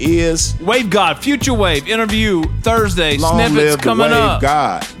what it is. Wave God, Future Wave interview Thursday. Long Snippets live the coming Wave up.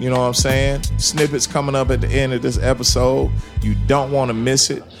 God. You know what I'm saying? Snippets coming up at the end of this episode. You don't want to miss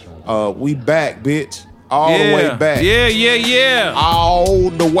it. We back, bitch. All the way back. Yeah.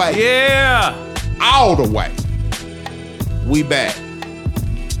 All the way. Yeah. All the way. We back.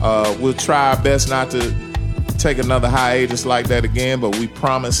 We'll try our best not to take another hiatus like that again, but we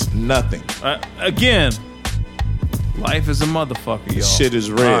promise nothing. Again, life is a motherfucker, y'all. Shit is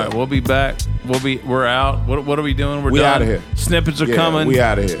real. All right, we'll be back. We're out. What are we doing? We done. out of here. Snippets are coming. We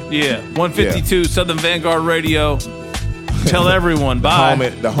out of here. Yeah. 152 Southern Vanguard Radio. Tell everyone. Bye.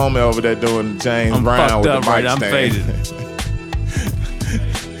 The homie over there doing James I'm Brown fucked with up the mic right. I'm stand. faded.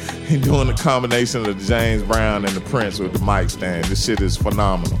 He doing the combination of the James Brown and the Prince with the mic stand. This shit is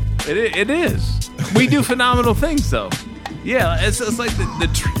phenomenal. It is. We do phenomenal things, though. Yeah, it's like the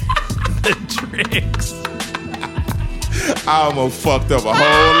tricks. I almost fucked up a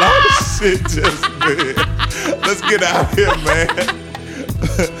whole lot of shit just then. Let's get out of here, man.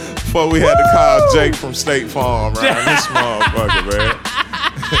 Before we had to call Jake from State Farm around this motherfucker,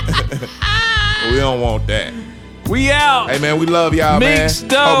 man. We don't want that. We out. Hey, man, we love y'all, Mixed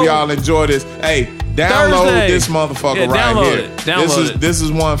man. up. Hope y'all enjoy this. Hey, download Thursday. this motherfucker right here. This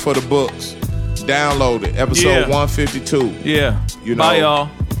is one for the books. Download it. Episode 152. Yeah. You know. Bye, y'all.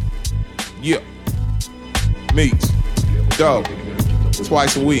 Yeah. Meets. Dope.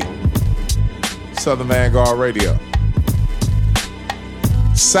 Twice a week. Southern Vanguard Radio.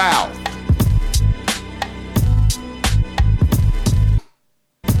 South.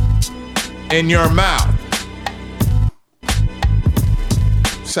 In your mouth.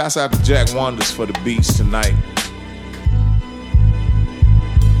 Shouts out to Jack Wonders for the beats tonight.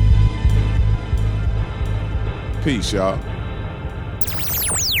 Peace, y'all.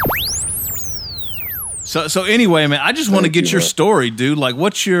 So anyway, man, I just want to get your story, dude. Like,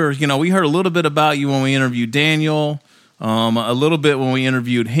 what's your, we heard a little bit about you when we interviewed Daniel, a little bit when we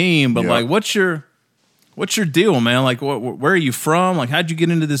interviewed him, but like, what's your deal, man? Like, where are you from? Like, how'd you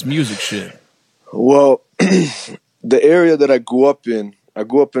get into this music shit? Well, the area that I grew up in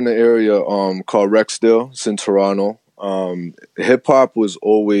an area called Rexdale. It's in Toronto. Hip hop was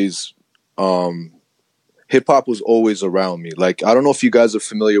always around me. Like, I don't know if you guys are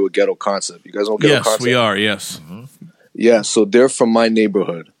familiar with Ghetto Concept. You guys know Ghetto Concept? Yes, we are. Yes. Mm-hmm. Yeah, so they're from my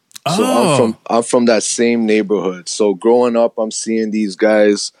neighborhood. So I'm from that same neighborhood. So growing up, I'm seeing these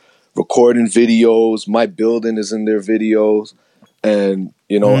guys recording videos. My building is in their videos, and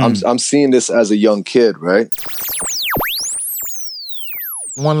I'm seeing this as a young kid, right?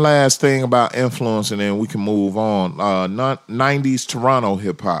 One last thing about influence, and then we can move on. 90s Toronto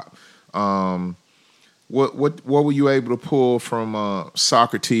hip hop. What were you able to pull from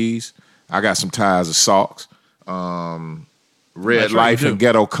Socrates? I got some ties of Socks. Red Life and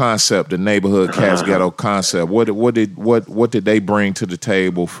Ghetto Concept, the Neighborhood Cats Ghetto Concept. What did they bring to the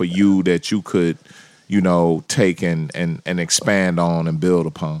table for you that you could, take and expand on and build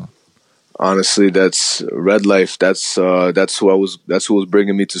upon? Honestly, that's Red Life. That's who was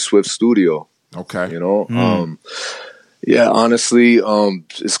bringing me to Swift Studio. Okay. Yeah, honestly,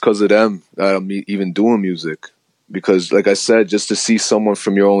 it's because of them that I'm even doing music. Because, like I said, just to see someone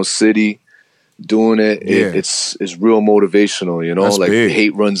from your own city doing it, it's real motivational. That's like big.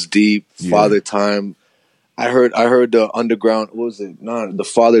 Hate Runs Deep, Father Time. I heard the underground. What was it? The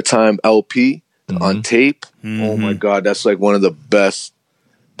Father Time LP on tape. Mm-hmm. Oh my God, that's like one of the best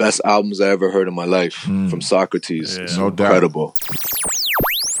albums I ever heard in my life from Socrates. It's incredible.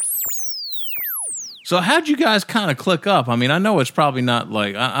 So how'd you guys kind of click up? I mean, I know it's probably not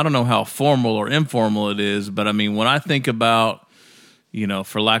like, I don't know how formal or informal it is, but I mean, when I think about,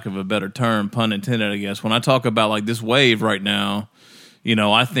 for lack of a better term, pun intended, I guess, when I talk about like this wave right now,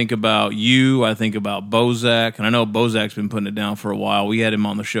 I think about you, I think about Bozak, and I know Bozak's been putting it down for a while. We had him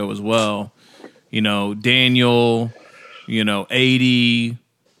on the show as well. Daniel, 80,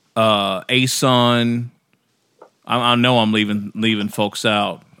 Ason. I know I'm leaving folks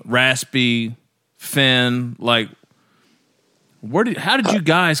out. Raspy, Finn, like, how did you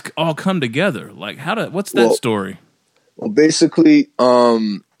guys all come together? Like, what's that story? Well, basically,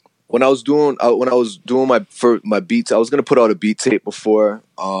 when I was doing my beats, I was gonna put out a beat tape before.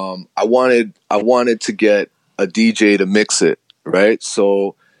 I wanted to get a DJ to mix it, right?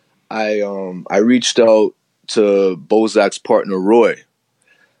 So I reached out to Bozak's partner Roy,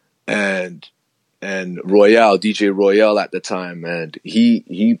 and Royale, DJ Royale at the time, and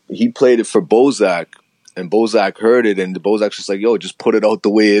he played it for Bozak, Bozak heard it, and Bozak's just like, yo, just put it out the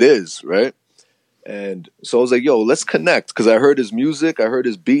way it is, right? And so I was like, yo, let's connect, because I heard his music, I heard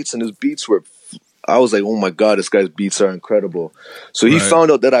his beats, and his beats were, I was like, oh my God, this guy's beats are incredible. So he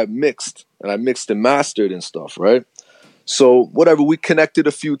found out that I mixed and mastered and stuff, right? So whatever, we connected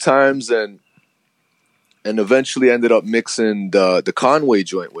a few times, and eventually ended up mixing the Conway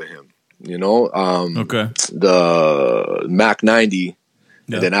joint with him, you know? The Mac 90.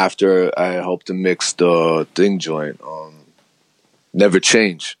 And then after, I helped him mix the Thing joint, Never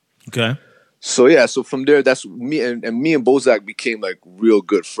Change. Okay. So yeah, so from there, that's me and Bozak became like real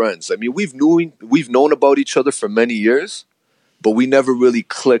good friends. I mean, we've known about each other for many years, but we never really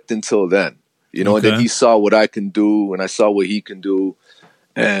clicked until then, you know. And then he saw what I can do, and I saw what he can do,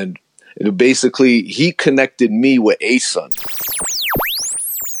 and basically he connected me with A-Sun.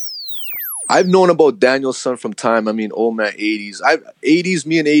 I've known about Daniel's son from time. I mean, old man, 80s.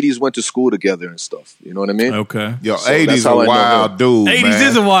 Me and 80s went to school together and stuff. You know what I mean? Okay. Yo, so 80s a wild dude, 80s man.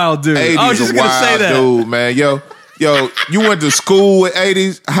 is a wild dude. 80s I was just a going to say wild that. dude, man. Yo, you went to school with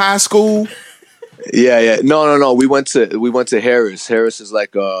 80s, high school? Yeah. No. We went to Harris. Harris is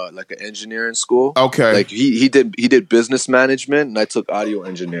like an engineering school. Okay. Like he did business management, and I took audio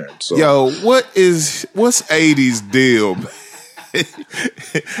engineering. So yo, what's 80's deal, man? 80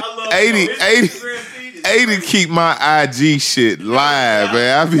 keep my IG shit live,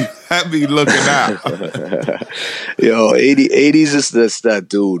 man. I be looking out. Yo, 80's is that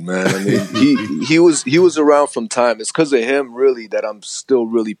dude, man. I mean, he was around from time. It's because of him, really, that I'm still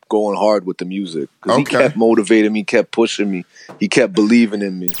really going hard with the music. Because he kept motivating me, kept pushing me, he kept believing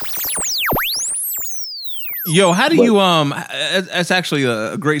in me. Yo, how do you that's actually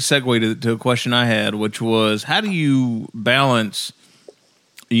a great segue to a question I had, which was, how do you balance,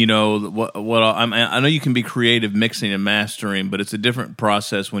 you know, what I know you can be creative mixing and mastering, but it's a different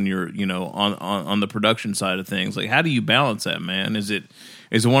process when you're, you know, on the production side of things. Like, how do you balance that, man? Is it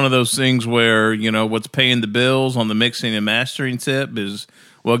one of those things where, you know, what's paying the bills on the mixing and mastering tip is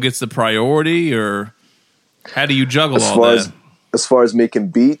what gets the priority, or how do you juggle all that? As far as making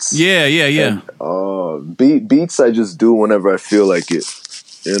beats? Yeah. And, beats I just do whenever I feel like it.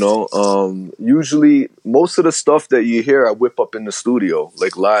 You know, usually most of the stuff that you hear I whip up in the studio,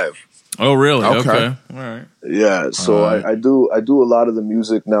 like live. Oh, really? Okay. All right. Yeah, so I do a lot of the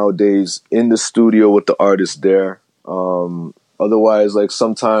music nowadays in the studio with the artist there. Otherwise, like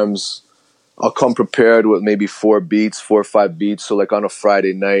sometimes I'll come prepared with maybe 4 or 5 beats. So like on a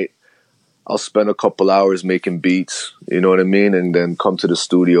Friday night, I'll spend a couple hours making beats, you know what I mean? And then come to the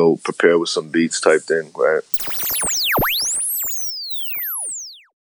studio, prepare with some beats type thing, right?